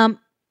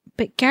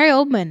 But Gary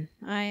Oldman,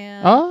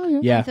 I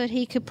Yeah. thought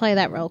he could play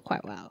that role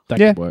quite well. That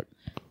Yeah. could work.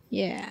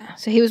 Yeah.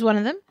 So he was one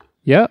of them.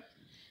 Yep,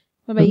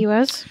 What about you,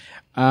 Az?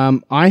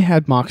 I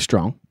had Mark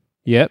Strong.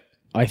 yep.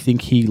 I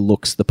think he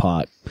looks the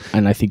part,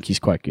 and I think he's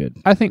quite good.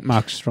 I think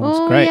Mark Strong's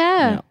Oh, great,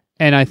 yeah.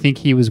 and I think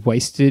he was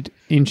wasted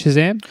in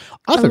Shazam.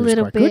 I thought he was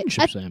little quite good in bit.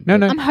 Shazam. No,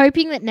 no, I'm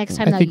hoping that next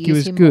time I they'll think he use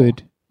was him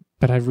good, more.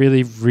 but I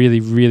really, really,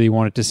 really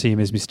wanted to see him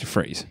as Mr.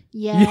 Freeze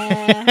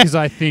Yeah. because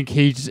I think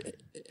he's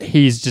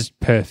just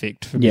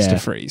perfect for Yeah. Mr.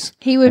 Freeze.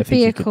 He I would think be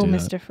he a could cool do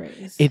that. Mr.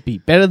 Freeze. It'd be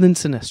better than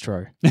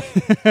Sinestro.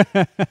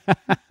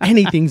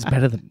 Anything's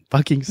better than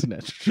fucking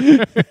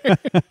Sinestro.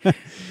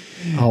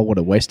 Oh, what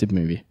a wasted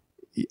movie.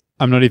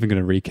 I'm not even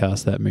going to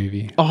recast that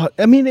movie. Oh,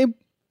 I mean,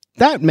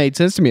 that made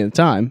sense to me at the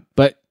time,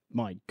 but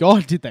my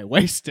God, did they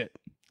waste it?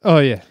 Oh,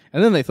 yeah.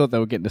 And then they thought they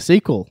were getting a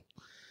sequel.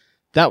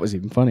 That was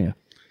even funnier.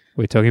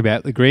 We're talking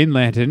about the Green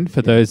Lantern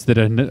for those that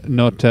are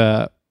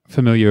not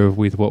familiar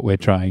with what we're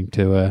trying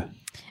to...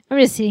 I'm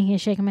just sitting here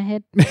shaking my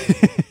head.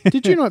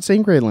 Did you not see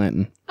Green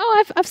Lantern?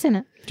 Oh, I've seen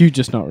it. Do you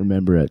just not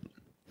remember it?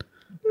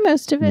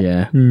 Most of it.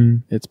 Yeah,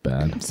 it's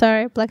bad.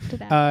 Sorry, I blacked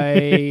it out.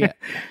 I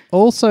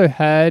also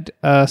had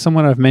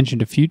someone I've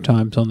mentioned a few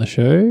times on the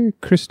show,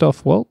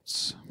 Christoph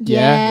Waltz.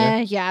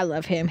 yeah, I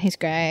love him. He's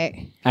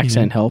great.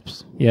 Accent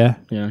helps. Yeah.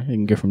 Yeah, you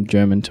can go from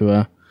German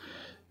to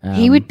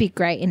He would be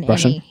great in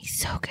Russian? any. He's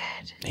so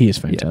good. He is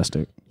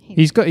fantastic.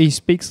 He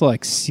speaks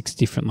like 6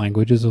 different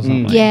languages or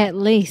something. Yeah, at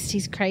least.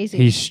 He's crazy.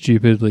 He's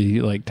stupidly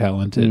like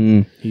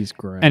talented. He's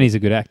great. And he's a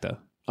good actor.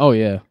 Oh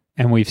yeah.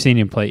 And we've seen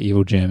him play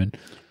evil German.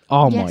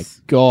 Oh Yes.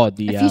 my God,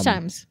 the a few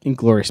times.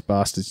 Inglorious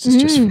Bastards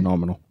is just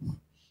phenomenal.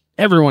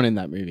 Everyone in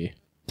that movie.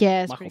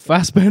 Yeah, it's Michael pretty cool.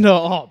 Fassbender.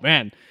 Oh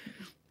man,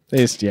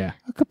 yeah.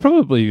 I could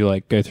probably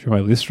like go through my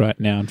list right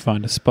now and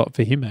find a spot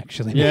for him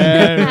actually.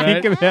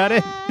 Yeah, Think about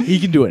it. He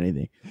can do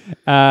anything.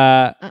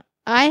 I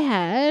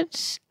had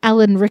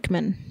Alan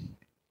Rickman.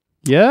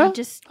 Yeah.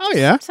 Just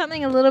yeah.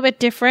 something a little bit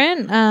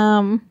different.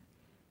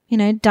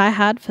 Die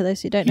Hard, for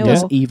those who don't know. He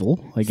does or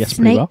evil, I guess,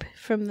 pretty Snape well.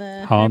 from the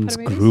Harry Hans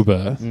Potter movies.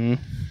 Gruber.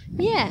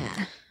 Yeah.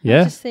 I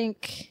Yeah. just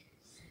think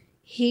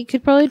he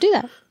could probably do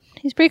that.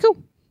 He's pretty cool.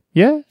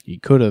 Yeah. He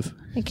could have.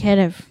 He could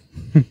have.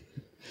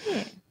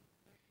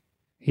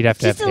 He'd have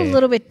to Just have a hair.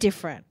 little bit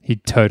different.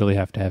 He'd totally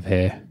have to have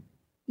hair.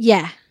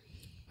 Yeah.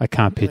 I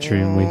can't picture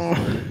him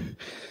with...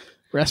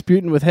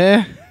 Rasputin with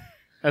hair.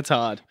 That's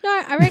hard. No,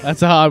 I reckon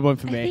That's a hard one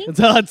for I me. think- It's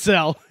a hard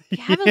sell. if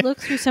you have a look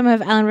through some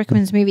of Alan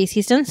Rickman's movies,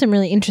 he's done some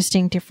really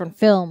interesting different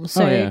films.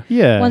 So yeah.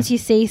 Yeah. once you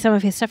see some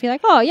of his stuff, you're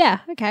like, oh, yeah,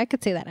 okay, I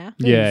could see that now.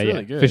 Yeah, He's yeah,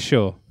 really good. for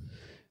sure.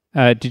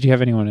 Did you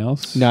have anyone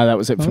else? No, that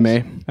was it for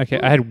me. Okay,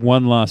 I had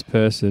one last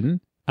person,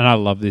 and I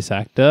love this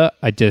actor.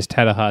 I just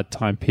had a hard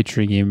time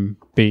picturing him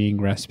being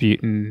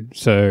Rasputin.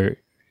 So,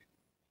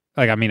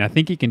 I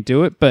think he can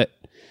do it, but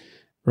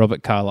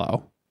Robert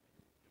Carlyle.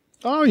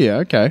 Oh yeah,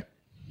 okay.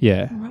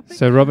 Yeah.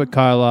 Robert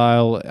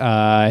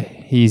Carlyle,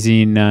 he's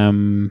in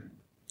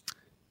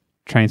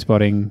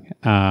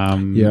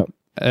Trainspotting. Yep.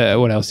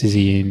 What else is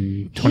he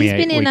in? 28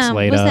 He's been Weeks in,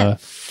 Later. was that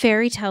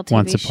Fairy Tale TV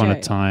Once Upon show?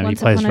 a Time. Once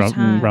he plays Upon a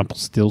Time.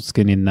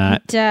 Rumpelstiltskin in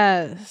that. He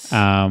does.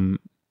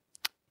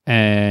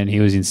 And he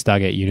was in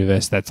Stargate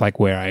Universe. That's like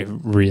where I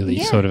really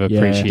sort of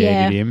appreciated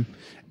Yeah. him.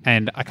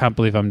 And I can't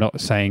believe I'm not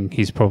saying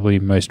his probably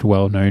most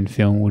well-known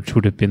film, which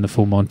would have been The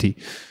Full Monty.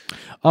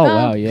 Oh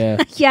wow, yeah.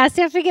 Yeah,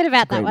 see, I forget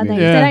about that great one. Then,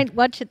 movie. 'cause Yeah. I don't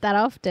watch it that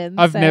often.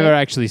 I've so- never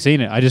actually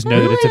seen it. I just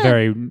know that it's a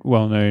very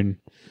well-known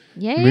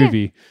yeah,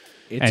 movie.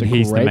 It's And a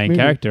he's the great main movie.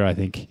 character, I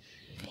think.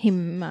 He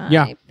might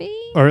Yeah. be.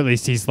 Or at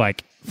least he's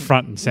like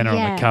front and center on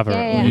Yeah, the cover yeah,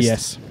 at yeah. least.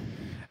 Yes.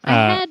 I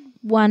had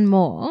one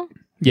more.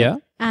 Yeah.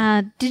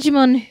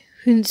 Digimon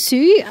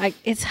Hunsu.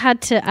 It's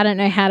hard to. I don't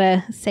know how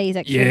to say his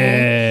actual name.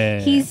 Yeah.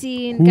 He's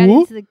in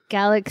Guardians of the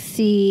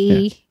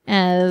Galaxy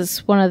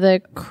as one of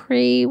the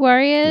Kree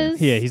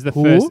warriors. Yeah, he's the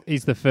Who? first.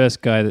 He's the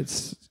first guy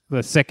that's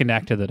the second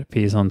actor that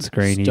appears on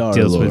screen. He deals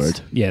Star-Lord.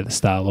 with the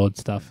Star-Lord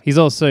stuff. He's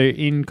also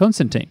in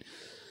Constantine.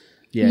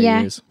 Yeah,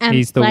 he is. And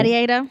He's the-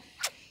 Gladiator.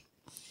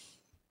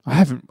 I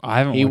haven't.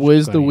 He watched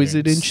was the Gladiator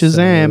wizard in so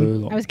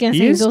Shazam. long. I was going to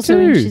He say he was is also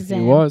in too. Shazam.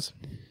 He was.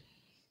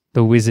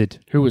 The wizard,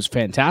 Who was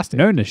fantastic.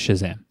 known as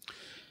Shazam.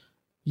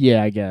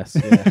 Yeah, I guess.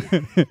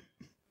 Yeah.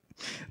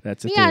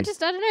 That's it. Yeah, I don't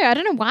know. I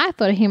don't know why I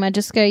thought of him. I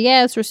just go,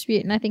 yeah, it's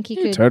Rasputin. I think he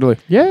could. Totally.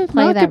 Yeah,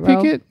 Play I that could pick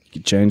role. it. You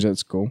could change that.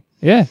 It's cool.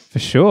 Yeah, for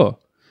sure.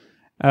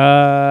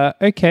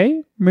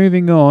 Okay,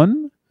 moving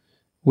on.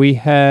 We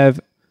have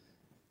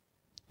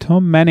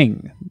Tom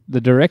Manning,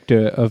 the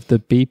director of the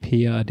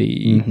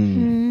BPRD.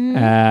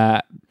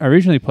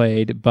 Originally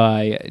played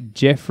by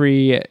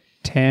Jeffrey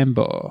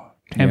Tambor.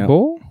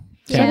 Tambor?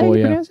 Is that how Tambor,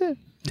 you yeah. pronounce it?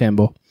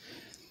 Tambo.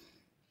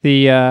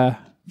 The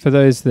for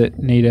those that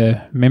need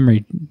their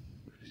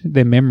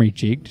memory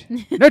jigged.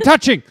 No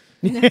touching.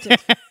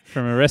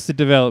 From Arrested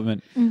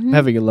Development. I'm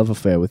having a love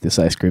affair with this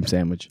ice cream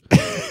sandwich.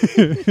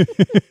 Love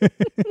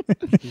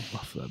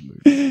that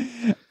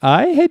movie.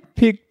 I had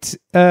picked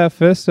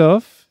first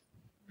off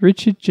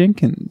Richard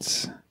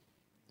Jenkins,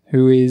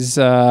 who is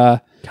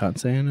Can't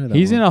say I know that.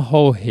 he's one. in a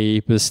whole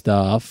heap of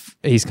stuff.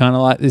 He's kind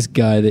of like this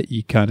guy that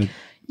you kind of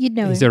You'd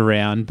know he's him.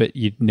 around, but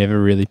you'd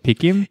never really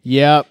pick him.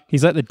 Yep.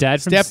 He's like the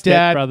dad from Step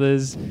Stepdad.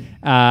 Brothers.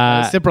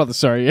 Stepbrother,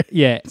 sorry.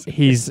 Yeah,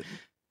 he's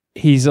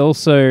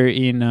also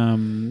in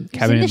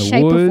Cabin in in The the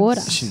Shape of Woods.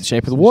 Water. She's the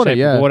shape of the water, Shape of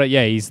yeah. Water.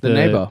 Yeah, he's The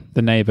neighbor.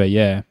 The neighbor,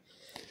 yeah.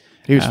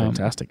 He was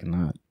fantastic in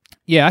that.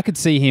 Yeah, I could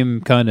see him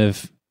kind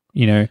of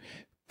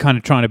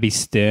trying to be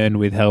stern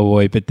with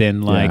Hellboy, but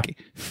then like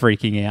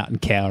freaking out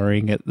and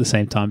cowering at the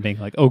same time, being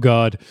like, "Oh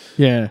God."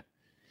 Yeah.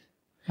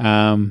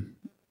 Um,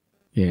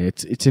 Yeah,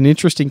 it's an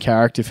interesting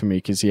character for me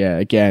because,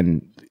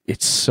 again,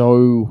 it's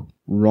so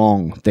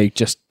wrong. They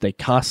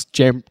cast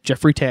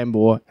Jeffrey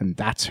Tambor, and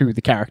that's who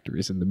the character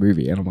is in the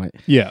movie. And I'm like,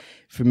 Yeah.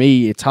 for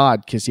me, it's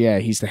hard because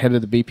he's the head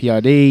of the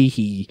BPRD.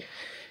 He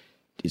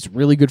is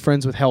really good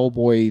friends with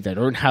Hellboy. They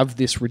don't have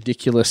this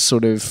ridiculous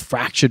sort of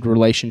fractured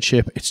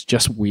relationship. It's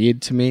just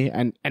weird to me,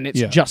 and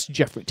it's just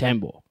Jeffrey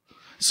Tambor.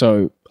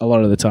 So a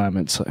lot of the time,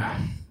 it's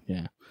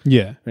yeah.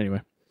 Yeah.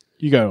 Anyway,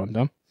 you go on,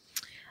 Dom.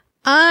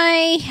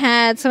 I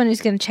had someone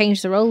who's going to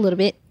change the role a little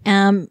bit.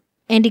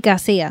 Andy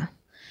Garcia.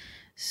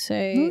 So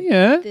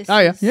Yeah. this Oh,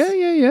 yeah. is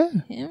Yeah.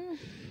 him.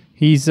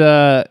 He's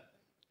the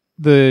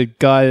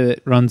guy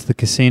that runs the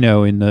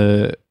casino in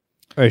the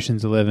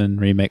Ocean's 11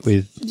 remake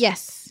with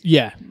Yes.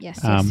 Yeah,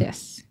 Yes. Um,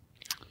 Yes.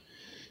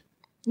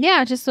 Yeah,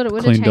 I just thought it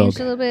would have Clean changed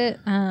dog. a little bit.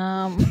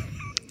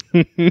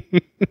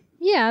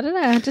 Yeah, I don't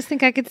know. I just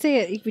think I could see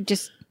it. It would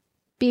just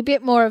be a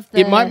bit more of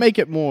the. it might make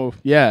it more.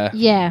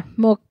 Yeah,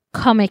 more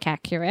comic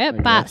accurate,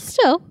 but guess.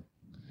 still.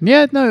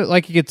 Yeah, no,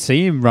 like you could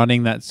see him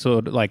running that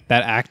sort of like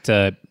that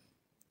actor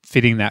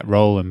fitting that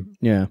role and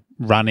yeah.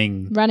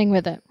 running Running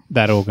with it.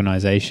 that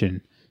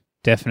organization.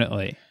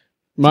 Definitely.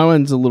 My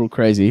one's a little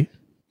crazy.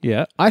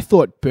 Yeah. I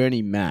thought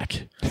Bernie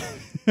Mac.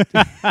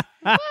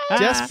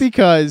 Just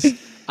because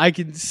I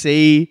can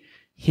see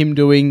him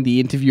doing the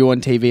interview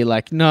on TV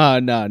like, no,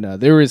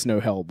 there is no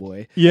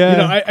Hellboy. Yeah. You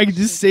know, I can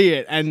just see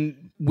it.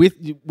 And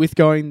with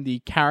going the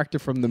character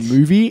from the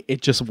movie,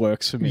 it just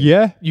works for me.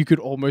 Yeah. You could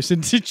almost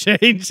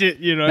interchange it,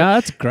 you know. No,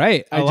 that's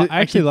great. I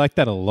I actually keep- like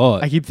that a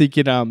lot. I keep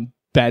thinking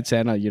Bad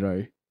Santa, you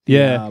know.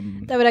 Yeah.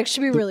 That would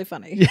actually be really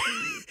funny.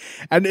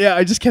 And yeah,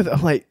 I just kept,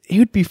 I'm like, he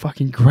would be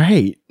fucking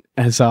great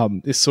as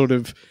this sort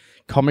of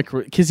comic,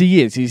 because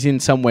he's in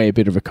some way a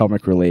bit of a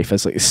comic relief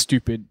as like a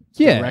stupid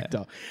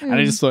director. And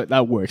I just thought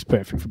that works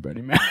perfect for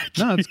Bernie Mac.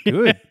 No, it's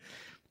good.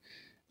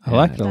 I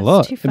like it a That's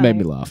lot. too It made funny.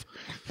 me laugh.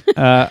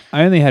 I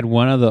only had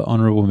one other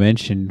honourable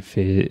mention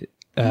for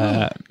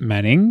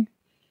Manning,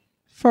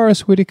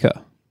 Forrest Whitaker.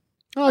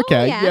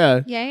 Okay, Oh,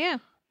 yeah. Yeah.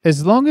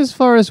 As long as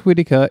Forrest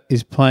Whitaker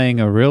is playing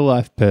a real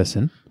life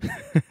person,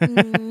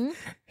 Mm-hmm.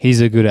 he's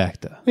a good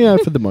actor. Yeah,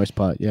 for the most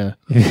part, yeah.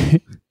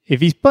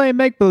 If he's playing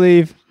make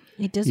believe,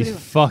 He does he's really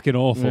well. fucking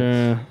awful.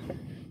 Yeah.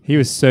 He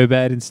was so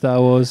bad in Star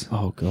Wars.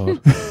 Oh,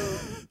 God.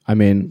 I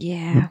mean,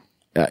 Yeah.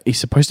 he's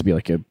supposed to be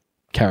like a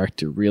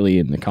character really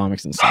in the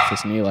comics and stuff,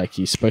 isn't he? Like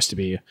he's supposed to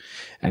be.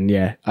 And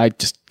yeah, I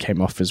just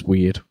came off as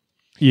weird.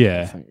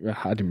 Yeah,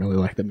 I didn't really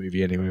like the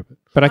movie anyway. But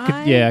but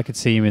I could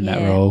see him in that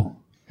Yeah. role.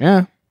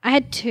 yeah. I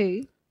had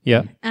two.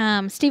 Yeah,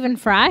 Stephen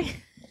Fry.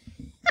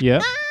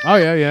 yeah, Oh,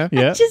 yeah.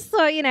 yeah. Just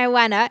thought,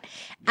 why not?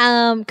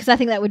 Because I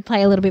think that would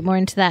play a little bit more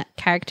into that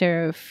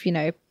character of,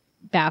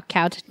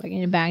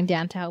 bowing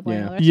down to Hellboy. Yeah.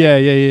 And all that.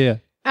 Yeah.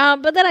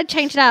 But then I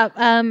changed it up.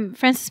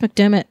 Frances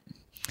McDermott.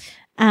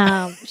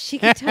 She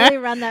could totally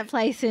run that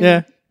place. And Yeah.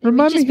 it would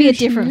Remind just me be a who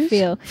she different is.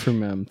 feel.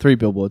 From 3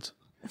 Billboards.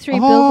 3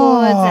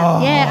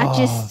 billboards.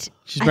 And,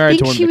 She's I married think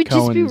to one she of the would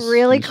just be Coens,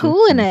 really isn't she?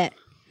 cool in it.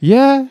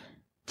 Yeah,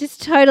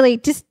 Just totally,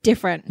 just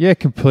different. yeah,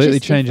 completely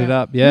Just change it different.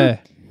 up. Yeah,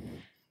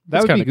 That's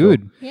that would be kinda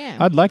good. Yeah.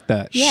 I'd like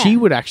that. Yeah. She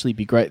would actually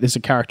be great. There's a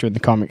character in the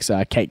comics,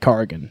 Kate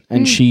Corrigan,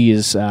 and she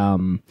is, she's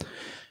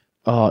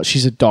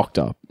a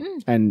doctor,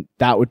 and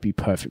that would be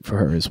perfect for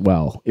her as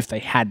well. If they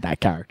had that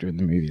character in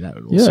the movie, that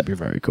would also Yeah. be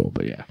very cool.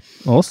 But yeah,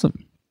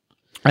 Awesome.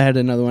 I had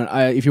another one.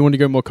 If you want to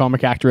go more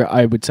comic accurate,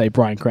 I would say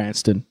Bryan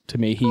Cranston. To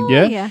me,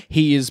 Yeah?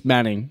 he is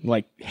Manning,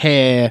 like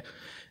hair,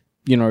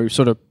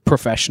 sort of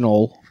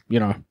professional,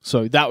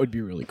 So that would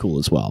be really cool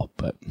as well.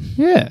 But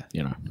Yeah.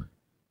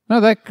 No,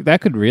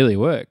 that could really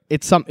work.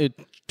 it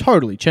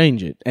totally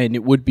change it, and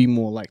it would be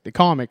more like the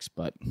comics.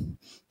 But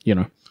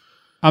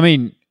I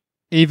mean,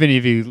 even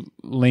if he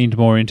leaned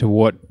more into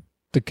what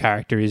the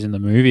character is in the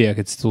movie, I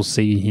could still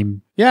see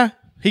him. yeah,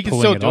 he can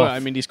Pulling still it do off. it. I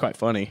mean, he's quite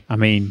funny. I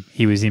mean,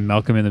 he was in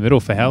Malcolm in the Middle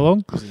for how long?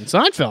 In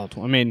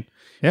Seinfeld. I mean,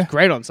 Yeah. he's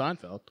great on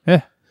Seinfeld.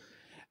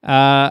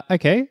 Yeah.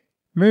 Okay.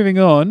 Moving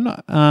on.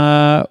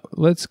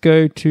 Let's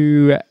go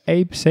to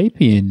Abe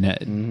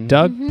Sapien.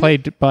 Doug,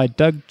 played by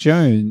Doug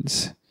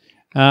Jones.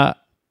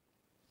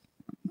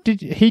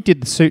 He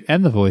did the suit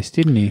and the voice,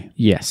 didn't he?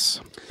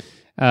 Yes.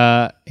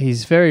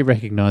 He's very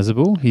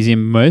recognizable. He's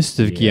in most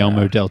of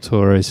Guillermo del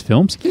Toro's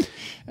films.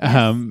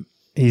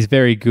 He's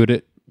very good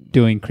at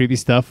doing creepy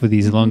stuff with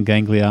his long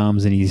gangly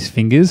arms and his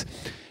fingers.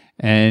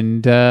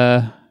 And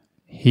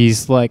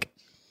he's like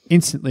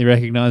instantly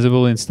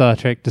recognizable in Star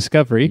Trek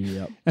Discovery.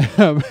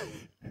 Yep.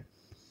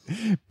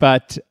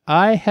 But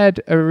I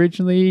had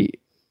originally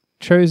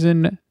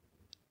chosen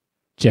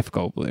Jeff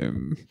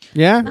Goldblum.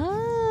 Yeah.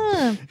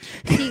 Ah.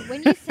 See,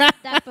 when you said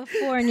that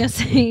before and you're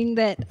saying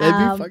that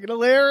That'd be fucking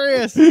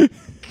hilarious.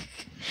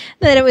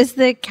 that it was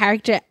the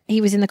character, he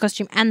was in the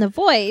costume and the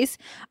voice,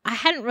 I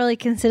hadn't really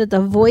considered the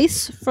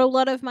voice for a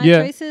lot of my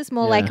Yeah. choices,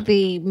 more like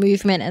the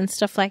movement and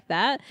stuff like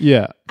that.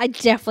 Yeah. I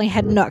definitely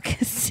had not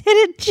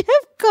considered Jeff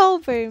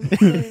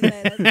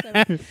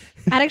Goldblum.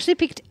 I'd actually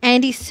picked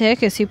Andy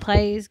Serkis, who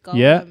plays Goldblum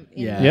Yeah. in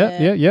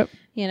Yeah. Yep.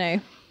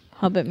 the,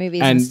 Hobbit movies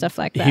and stuff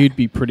like that. He'd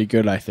be pretty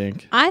good, I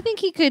think. I think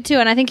he could too,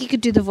 and I think he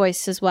could do the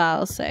voice as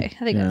well, so I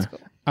think that's cool.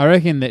 I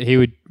reckon that he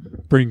would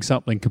bring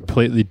something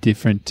completely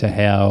different to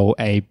how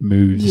Abe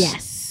moves.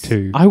 Yes.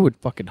 To I would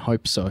fucking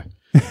hope so,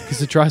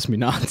 because it drives me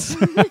nuts.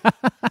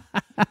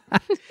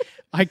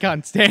 I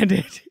can't stand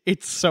it.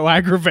 It's so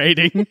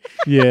aggravating.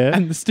 yeah,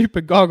 And the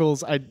stupid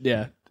goggles,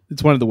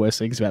 it's one of the worst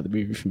things about the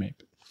movie for me.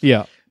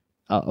 yeah.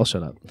 I'll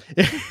shut up.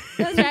 That's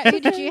right.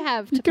 Who did you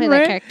have to play can that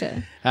rant.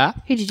 character? Huh?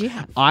 Who did you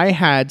have? I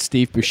had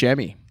Steve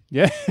Buscemi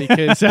Yeah.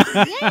 because Yeah.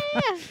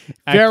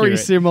 very Accurate.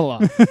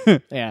 similar.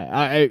 Yeah,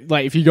 I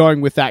like if you're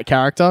going with that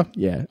character,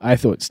 I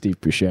thought Steve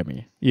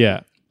Buscemi. Yeah.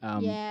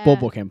 Yeah.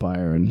 Boardwalk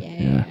Empire and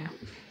Yeah.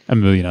 A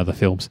million other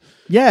films.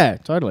 Yeah,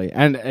 totally.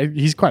 And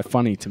he's quite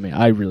funny to me.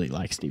 I really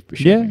like Steve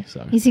Buscemi. Yeah.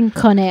 So He's in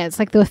Con Air. It's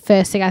like the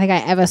first thing I think I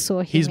ever saw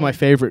him he's my in.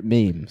 favorite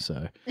meme.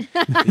 So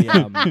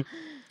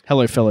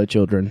hello, fellow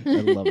children.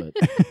 I love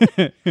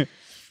it.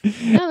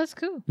 Oh, that's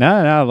cool. No,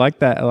 I like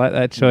that. I like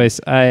that choice.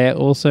 I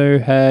also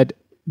had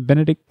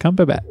Benedict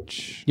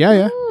Cumberbatch.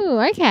 Yeah. Ooh,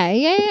 okay.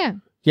 Yeah.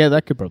 Yeah,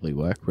 that could probably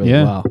work really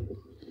Yeah. well.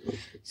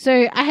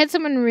 So I had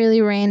someone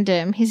really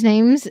random. His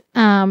name's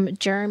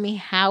Jeremy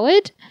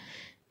Howard,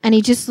 and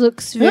he just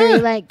looks very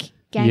like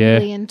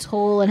gangly and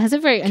tall, and has a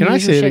very Can I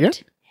unusual see it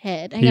shaped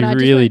head. Hang He on, I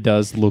just really want-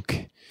 does look.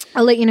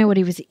 I'll let you know what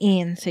he was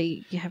in, so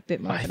you have a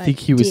bit more. I of an think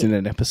he was idea. in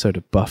an episode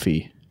of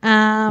Buffy. He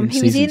was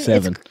season in.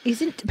 7.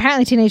 He's in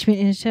apparently Teenage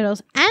Mutant Ninja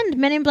Turtles and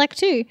Men in Black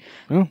 2.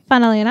 Oh.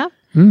 Funnily enough.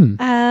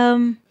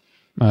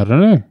 I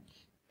don't know.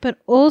 But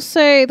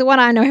also the one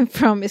I know him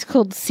from is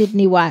called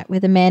Sydney White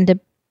with Amanda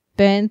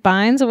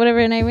Bynes or whatever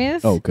her name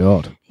is. Oh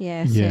God.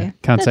 yeah. So Yeah,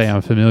 can't say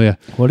I'm familiar.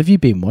 What have you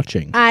been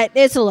watching?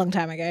 it's a long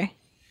time ago.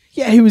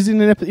 Yeah, he was in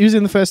he was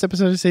in the first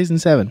episode of season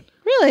 7.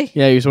 Really?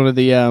 Yeah, he was one of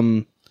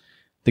the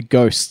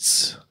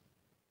ghosts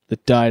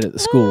that died at the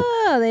school.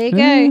 Oh, there you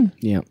go.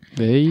 Yeah.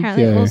 There you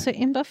Apparently go. also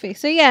in Buffy.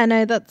 So yeah,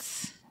 no,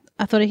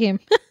 I thought of him.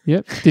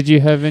 Yep. Did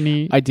you have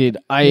any? I did.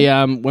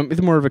 I went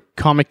with more of a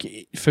comic.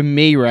 For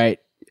me, right,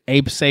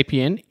 Abe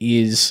Sapien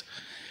is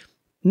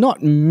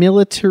not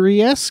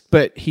military-esque,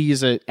 but he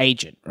is an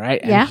agent,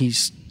 right? Yeah. And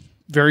he's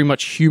very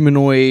much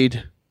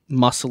humanoid,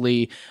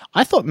 muscly.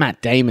 I thought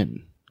Matt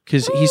Damon,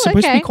 because he's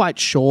supposed to okay. be quite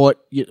short.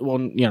 Well,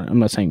 I'm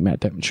not saying Matt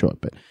Damon's short,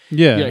 but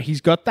Yeah.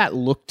 he's got that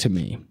look to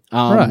me.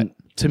 Right.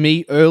 To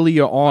me,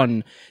 earlier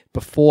on,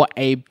 before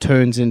Abe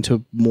turns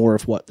into more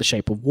of what The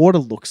Shape of Water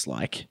looks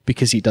like,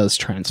 because he does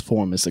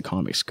transform as the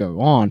comics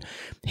go on,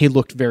 he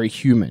looked very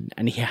human,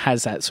 and he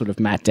has that sort of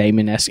Matt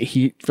Damon-esque,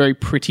 very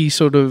pretty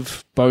sort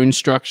of bone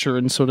structure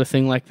and sort of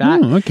thing like that.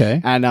 Oh,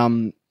 okay.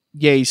 And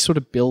he's sort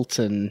of built,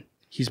 and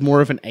he's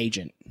more of an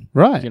agent,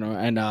 Right.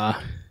 and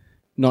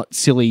not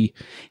silly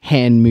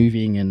hand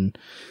moving and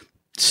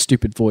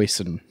stupid voice,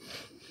 and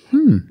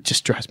it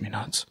just drives me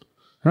nuts.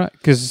 Right.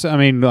 Because, I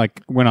mean,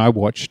 like, when I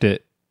watched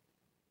it,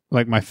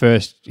 like, my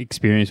first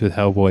experience with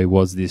Hellboy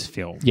was this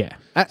film. Yeah,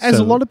 as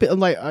So- a lot of it,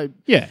 like I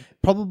Yeah.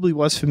 probably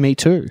was for me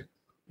too.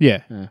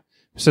 Yeah. Yeah.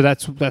 So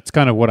that's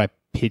kind of what I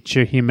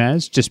picture him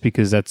as, just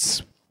because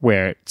that's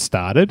where it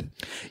started.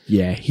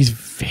 Yeah, he's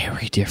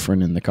very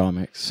different in the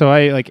comics. So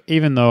I, like,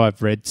 even though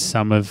I've read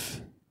some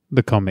of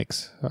the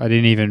comics, I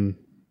didn't even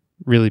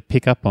really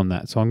pick up on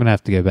that. So I'm going to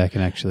have to go back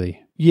and actually...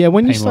 Yeah,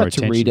 when you Pay more start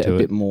to read it attention a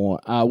to bit more,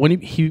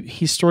 when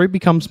his story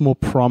becomes more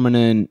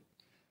prominent,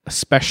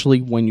 especially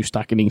when you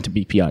start getting into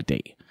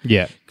BPRD,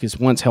 Yeah. because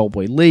once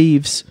Hellboy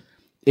leaves,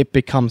 it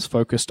becomes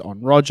focused on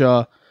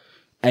Roger,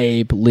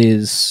 Abe,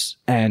 Liz,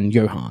 and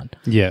Johan.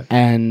 Yeah.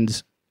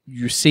 And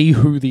you see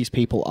who these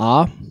people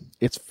are.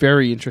 It's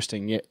very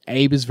interesting. Yeah,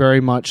 Abe is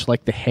very much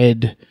like the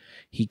head.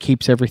 He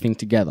keeps everything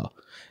together.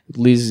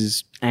 Liz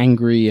is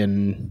angry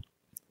and,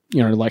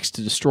 likes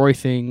to destroy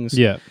things.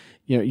 Yeah.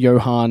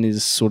 Johan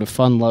is sort of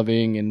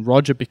fun-loving, and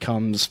Roger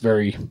becomes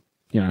very,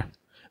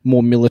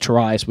 more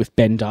militarized with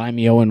Ben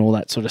Daimio and all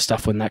that sort of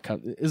stuff. When that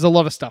comes, there's a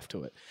lot of stuff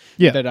to it.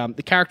 Yeah. But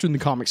the character in the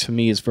comics for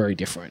me is very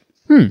different,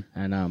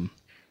 and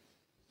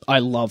I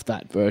love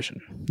that version.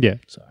 Yeah.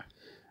 So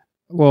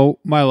Well,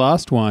 my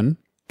last one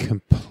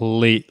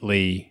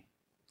completely,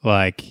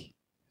 like,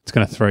 it's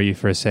going to throw you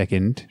for a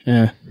second.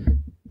 yeah,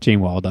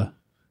 Gene Wilder.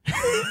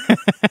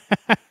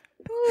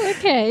 Ooh,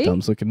 okay.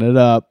 Tom's looking it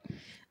up.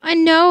 I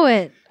know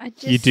it.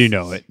 You do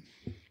know it.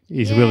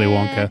 He's Willy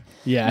Wonka.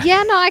 Yeah,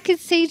 Yeah, no, I could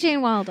see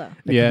Gene Wilder.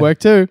 it Yeah. could work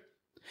too.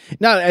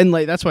 No, and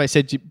like that's why I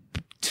said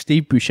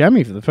Steve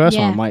Buscemi for the first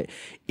Yeah. one. Like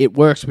it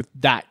works with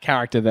that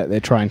character that they're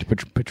trying to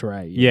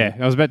portray. Yeah,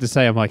 I was about to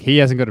say, I'm like, he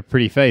hasn't got a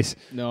pretty face.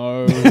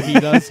 No, he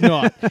does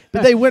not.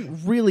 But they went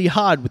really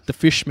hard with the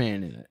fish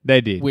man in it. They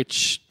did.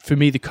 Which for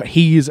me,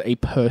 he is a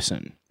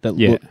person that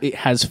Yeah. it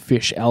has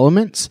fish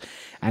elements,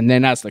 and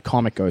then as the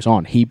comic goes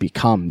on, he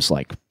becomes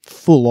like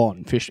full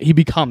on fish. He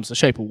becomes the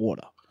Shape of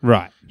Water.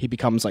 Right. He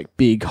becomes like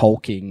big,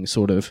 hulking,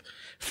 sort of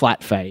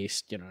flat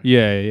faced,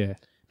 Yeah.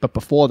 But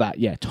before that,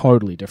 yeah,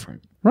 totally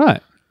different.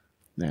 Right.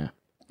 Yeah,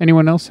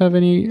 Anyone else have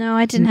any? No,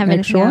 I didn't have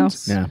extra anything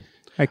ones? else.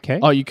 yeah. Okay.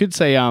 Oh, you could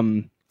say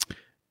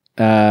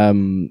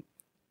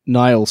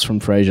Niles from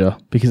Frasier,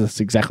 because that's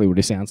exactly what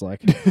he sounds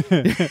like.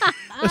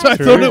 That's why I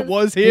thought it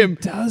was him.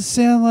 It does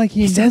sound like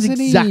He sounds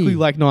exactly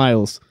like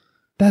Niles.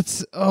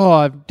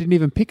 I didn't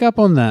even pick up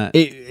on that.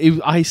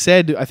 I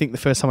think the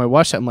first time I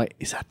watched it, I'm like,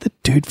 is that the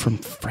dude from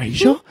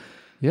Frasier?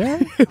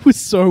 Yeah. It was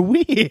so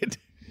weird.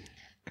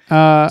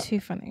 Too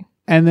funny.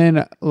 And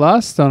then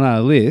last on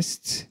our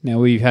list, now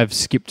we have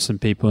skipped some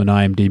people in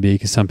IMDb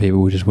because some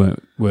people just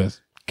weren't worth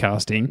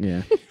casting.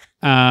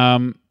 Yeah.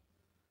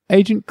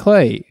 Agent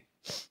Clay,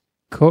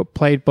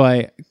 played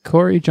by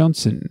Corey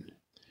Johnson.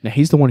 Now,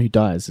 he's the one who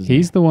dies, isn't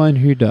He's the one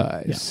who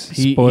dies.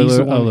 he? Spoiler He's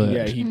the one, alert.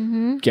 Yeah,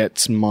 he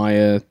gets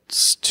Maya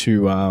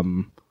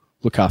to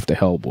look after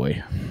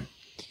Hellboy.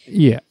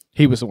 Yeah.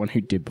 He was the one who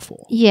did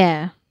before.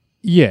 Yeah.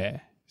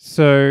 Yeah.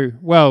 So,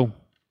 well,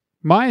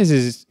 Myers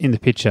is in the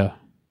picture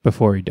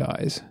before he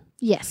dies.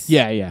 Yes.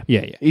 Yeah.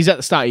 Yeah. He's at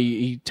the start.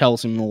 He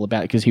tells him all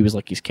about it because he was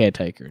like his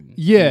caretaker. And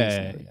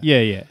Yeah.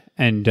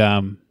 And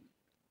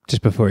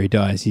just before he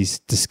dies, he's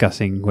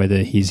discussing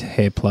whether his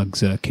hair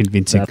plugs are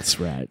convincing. That's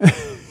right.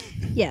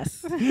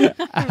 Yes. I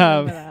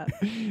remember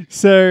that.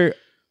 So,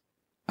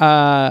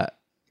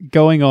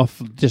 going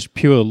off just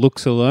pure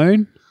looks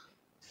alone,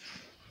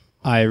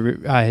 I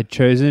had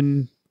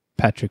chosen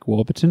Patrick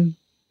Warburton,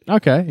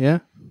 Okay, yeah.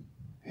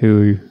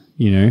 who,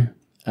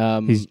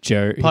 he's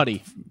Joe.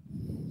 Putty.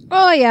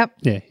 Oh, yeah.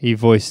 Yeah, he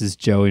voices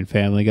Joe in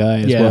Family Guy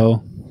as Yeah.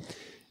 well.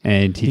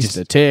 And He's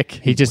the tick.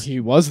 he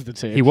was the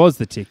tick. he was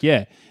the tick,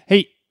 yeah.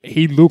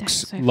 He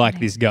looks That's so like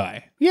funny. this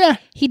guy. Yeah.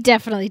 He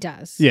definitely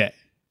does. Yeah.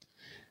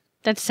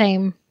 That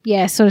same,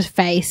 sort of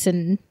face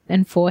and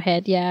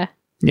forehead, yeah.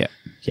 Yeah.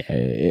 Yeah,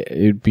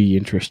 it'd be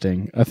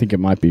interesting. I think it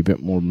might be a bit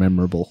more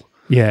memorable.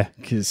 Yeah.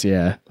 Because,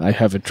 I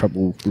have a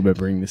trouble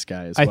remembering this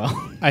guy as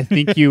well. I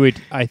think you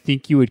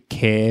would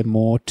care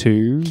more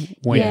too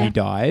when Yeah. he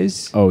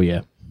dies. Oh,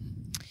 yeah.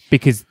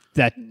 Because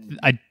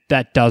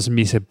that does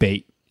miss a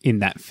beat in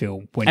that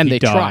film when And he they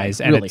dies,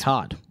 try and really it's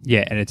hard.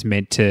 yeah, and it's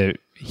meant to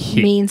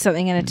hit. Mean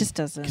something and it just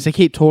doesn't. Because they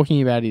keep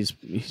talking about his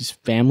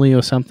family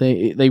or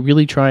something. They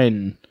really try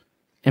and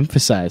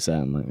emphasize that.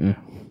 I'm like,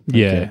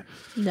 Yeah, okay.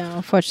 No,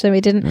 unfortunately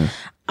we didn't.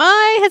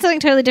 I had something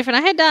totally different.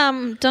 I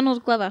had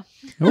Donald Glover.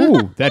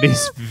 oh, that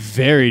is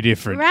very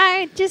different.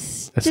 Right,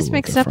 just That's a little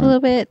mix it up a different.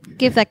 little bit.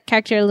 Give that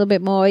character a little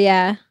bit more,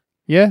 Yeah,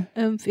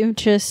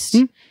 interest.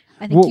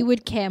 I think Well, you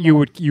would care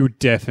more. you would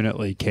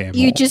definitely care more.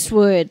 You just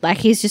would. Like,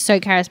 he's just so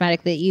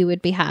charismatic that you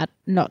would be hard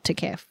not to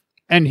care.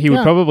 and he would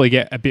Yeah. probably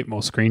get a bit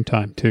more screen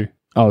time too.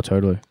 Oh,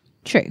 totally.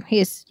 True. He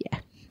is,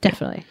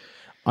 definitely.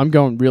 I'm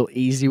going real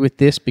easy with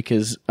this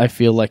because I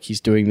feel like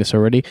he's doing this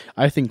already.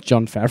 I think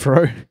Jon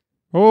Favreau,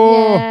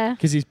 Oh, Yeah.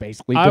 because he's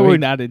basically I doing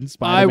would- that in I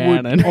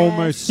Spider-Man. would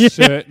almost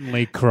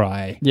certainly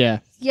cry. Yeah.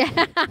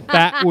 Yeah.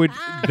 That would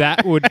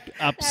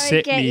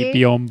upset get me you.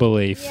 beyond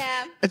belief.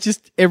 Yeah. It's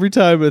just every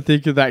time I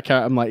think of that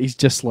character, I'm like, he's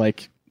just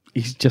like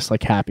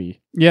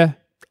happy. Yeah,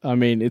 I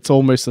mean, it's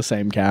almost the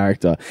same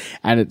character,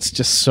 and it's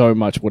just so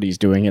much what he's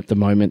doing at the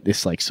moment.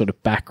 This like sort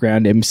of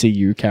background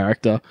MCU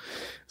character.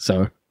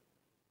 So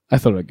I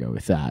thought I'd go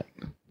with that.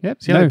 yep.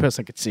 It's the only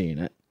person I could see in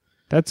it.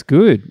 That's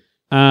good.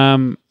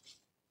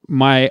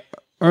 My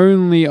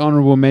only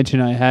honorable mention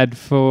I had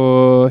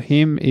for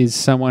him is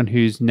someone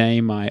whose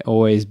name I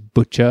always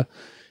butcher.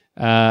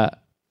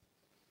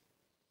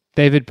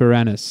 David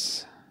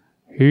Boreanaz,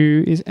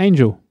 who is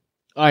Angel.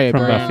 Oh yeah,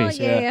 From Brian.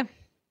 Buffy. Yeah.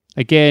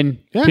 Again,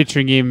 Yeah.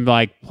 picturing him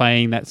like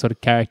playing that sort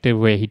of character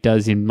where he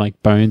does in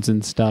like Bones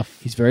and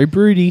stuff. He's very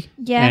broody.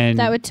 Yeah, And-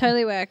 that would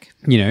totally work.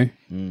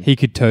 He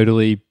could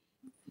totally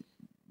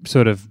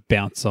sort of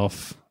bounce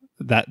off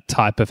that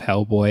type of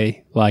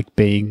Hellboy, like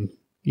being,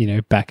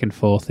 back and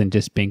forth and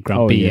just being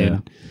grumpy. yeah.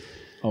 And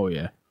Oh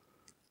yeah.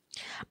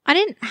 I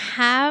didn't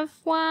have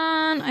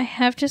one. I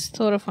have just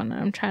thought of one.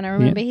 I'm trying to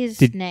remember his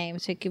Did- name,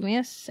 so give me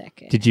a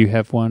second. did you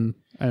have one?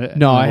 No, I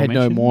honorable had no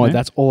mention? more.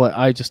 That's all.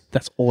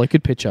 That's all I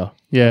could picture.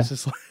 Yeah. It's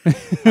just like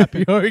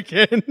Happy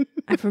Hogan.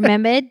 I've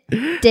remembered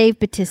Dave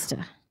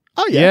Bautista.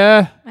 Oh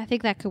Yeah, I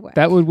think that could work.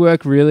 that would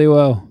work really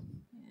well.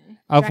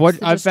 I've Drax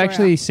the I've Destroyer.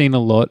 actually seen a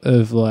lot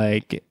of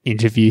like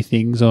interview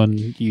things on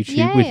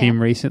YouTube with Yeah.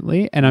 him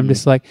recently, and I'm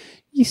just like,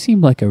 you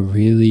seem like a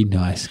really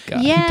nice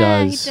guy. yeah,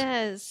 does. he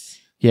does.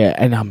 Yeah,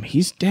 and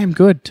he's damn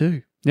good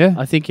too. Yeah.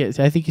 I think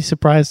he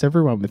surprised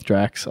everyone with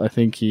Drax. I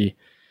think he.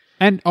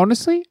 And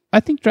honestly, I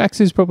think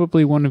Drax is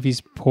probably one of his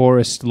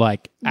poorest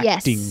like Yes.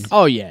 acting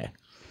Oh yeah,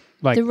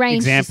 like The range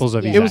examples is-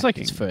 of yeah. his it was like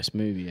acting. his first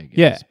movie, I guess.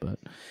 Yeah. But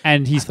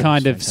And he's I thought it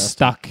kind was of fantastic.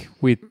 stuck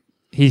with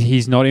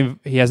he's not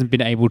he hasn't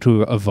been able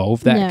to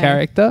evolve that No.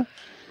 character.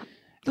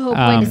 The whole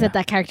point is Um,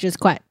 that character is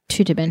quite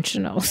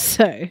two-dimensional,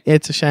 so...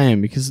 it's a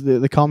shame because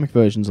the comic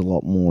version's a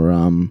lot more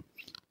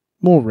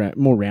more rounded,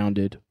 more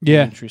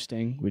Yeah.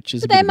 interesting. Which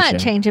is But a bit they of a might shame.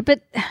 change it,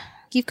 but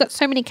you've got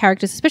so many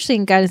characters, especially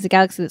in Guardians of the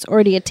Galaxy, that's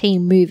already a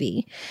team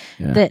movie,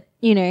 Yeah. that,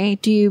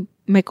 do you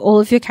make all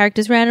of your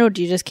characters rounded, or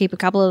do you just keep a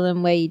couple of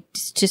them where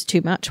it's just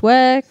too much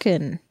work?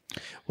 And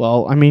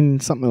Well, I mean,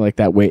 something like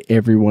that where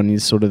everyone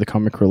is sort of the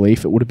comic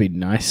relief. It would have been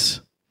nice,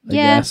 I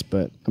Yeah. guess.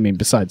 But I mean,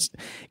 besides,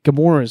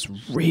 Gamora's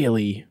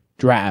really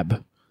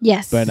drab.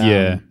 yes. But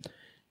Yeah.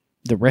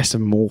 the rest of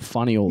them all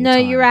funny all the No,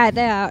 time. you're right.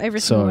 They are every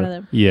single So- one of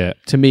them. Yeah.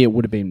 To me, it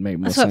would have made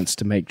more That's what- sense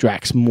to make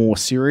Drax more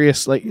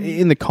serious. Like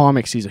in the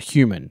comics, he's a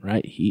human,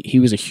 right? He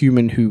was a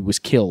human who was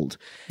killed,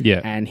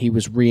 Yeah. and he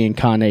was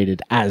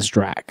reincarnated as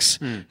Drax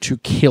to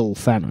kill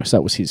Thanos.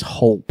 That was his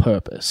whole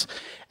purpose,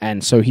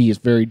 and so he is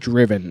very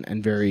driven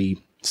and very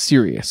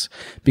serious.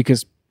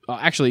 Because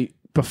actually,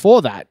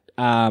 before that,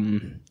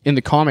 in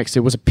the comics,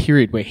 there was a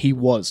period where he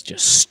was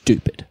just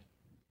stupid.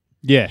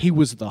 Yeah. He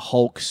was the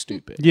Hulk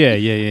stupid. Yeah.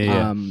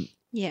 Yeah.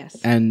 Yes.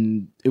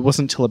 And it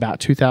wasn't until about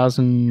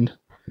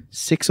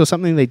 2006 or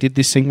something they did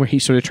this thing where he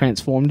sort of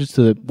transformed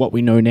into what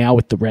we know now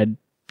with the red,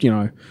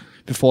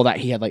 before that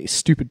he had like a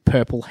stupid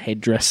purple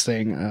headdress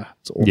thing.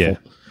 It's awful. Yeah.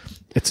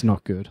 It's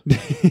not good.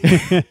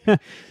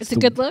 It's a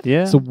good look.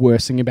 Yeah. It's the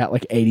worst thing about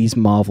like 80s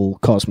Marvel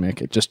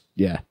cosmic. It just,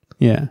 Yeah.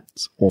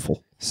 it's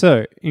awful.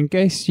 So, in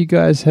case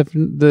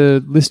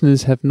the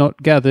listeners have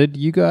not gathered,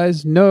 you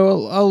guys know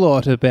a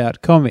lot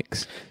about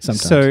comics.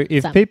 Sometimes. So,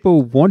 if Some.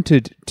 people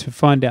wanted to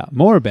find out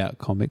more about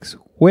comics,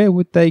 where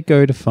would they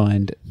go to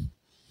find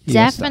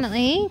your stuff?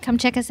 Definitely come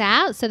check us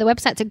out. So the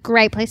website's a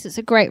great place. It's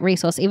a great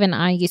resource. Even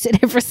I use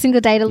it every single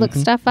day to look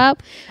stuff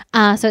up.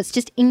 So it's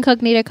just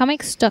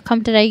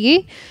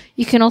incognitocomics.com.au.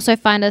 You can also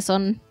find us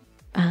on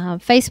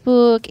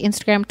Facebook,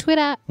 Instagram,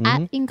 Twitter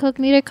at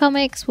Incognito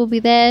Comics. We'll be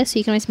there, so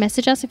you can always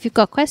message us if you've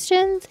got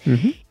questions.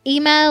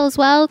 Email as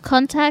well,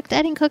 contact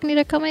at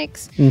Incognito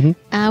Comics.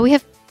 We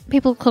have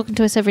people talking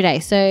to us every day,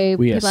 so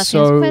We are people asking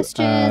us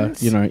so,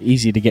 questions.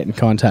 easy to get in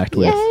contact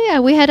with. Yeah.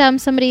 We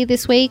had somebody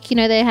this week,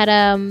 they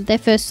had their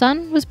first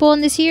son was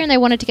born this year and they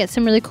wanted to get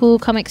some really cool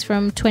comics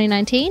from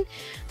 2019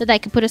 that they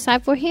could put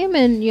aside for him.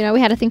 And, we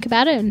had to think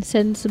about it and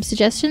send some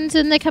suggestions.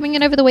 And they're coming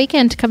in over the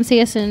weekend to come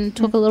see us and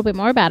talk a little bit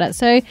more about it.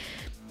 So,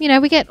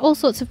 we get all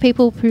sorts of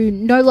people who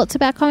know lots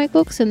about comic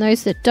books and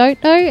those that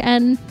don't know.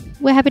 And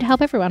we're happy to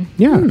help everyone.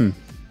 Yeah.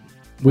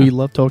 We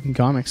love talking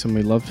comics and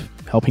we love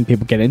helping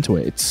people get into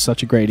it. It's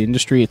such a great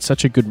industry. It's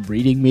such a good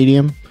reading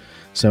medium.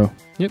 So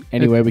Yep.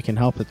 any way we can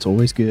help, it's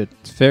always good.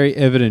 It's very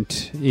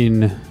evident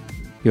in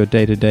your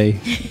day-to-day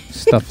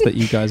stuff that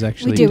you guys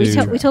actually We do.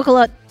 We talk a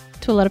lot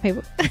to a lot of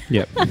people.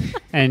 Yep.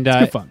 And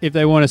good fun. if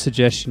they want a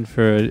suggestion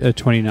for a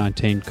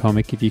 2019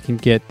 comic, if you can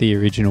get the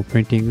original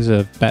printings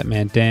of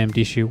Batman Damned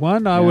issue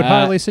 1, I would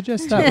highly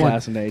suggest that one.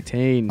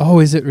 2018. Oh,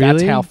 is it really?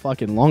 That's how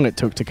fucking long it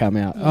took to come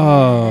out.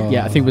 Oh.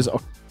 Yeah, I think it was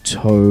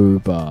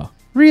October.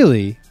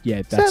 Really?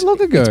 Yeah, that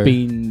long ago? It's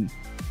been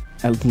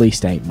at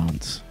least 8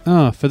 months.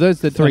 Oh, for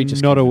those that Three are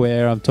just not came out.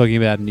 aware, I'm talking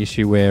about an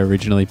issue where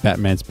originally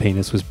Batman's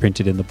penis was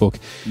printed in the book.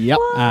 Yep.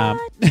 What?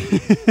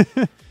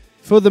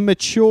 For the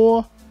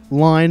mature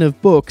line of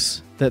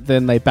books that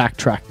then they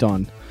backtracked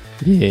on.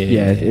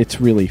 Yeah, it's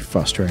really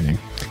frustrating.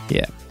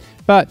 Yeah.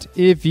 But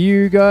if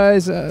you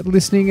guys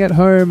listening at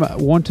home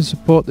want to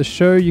support the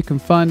show, you can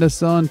find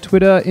us on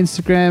Twitter,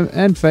 Instagram,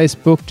 and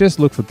Facebook. Just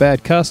look for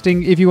Bad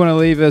Casting. If you want to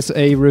leave us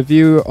a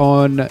review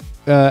on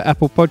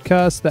Apple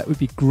Podcasts, that would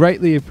be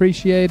greatly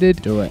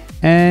appreciated. Do it.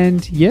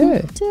 And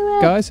yeah, Do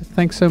it. guys,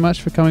 thanks so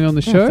much for coming on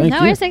the show. thank No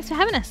you. worries. Thanks for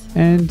having us.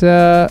 And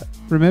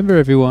remember,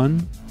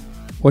 everyone,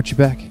 watch your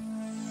back.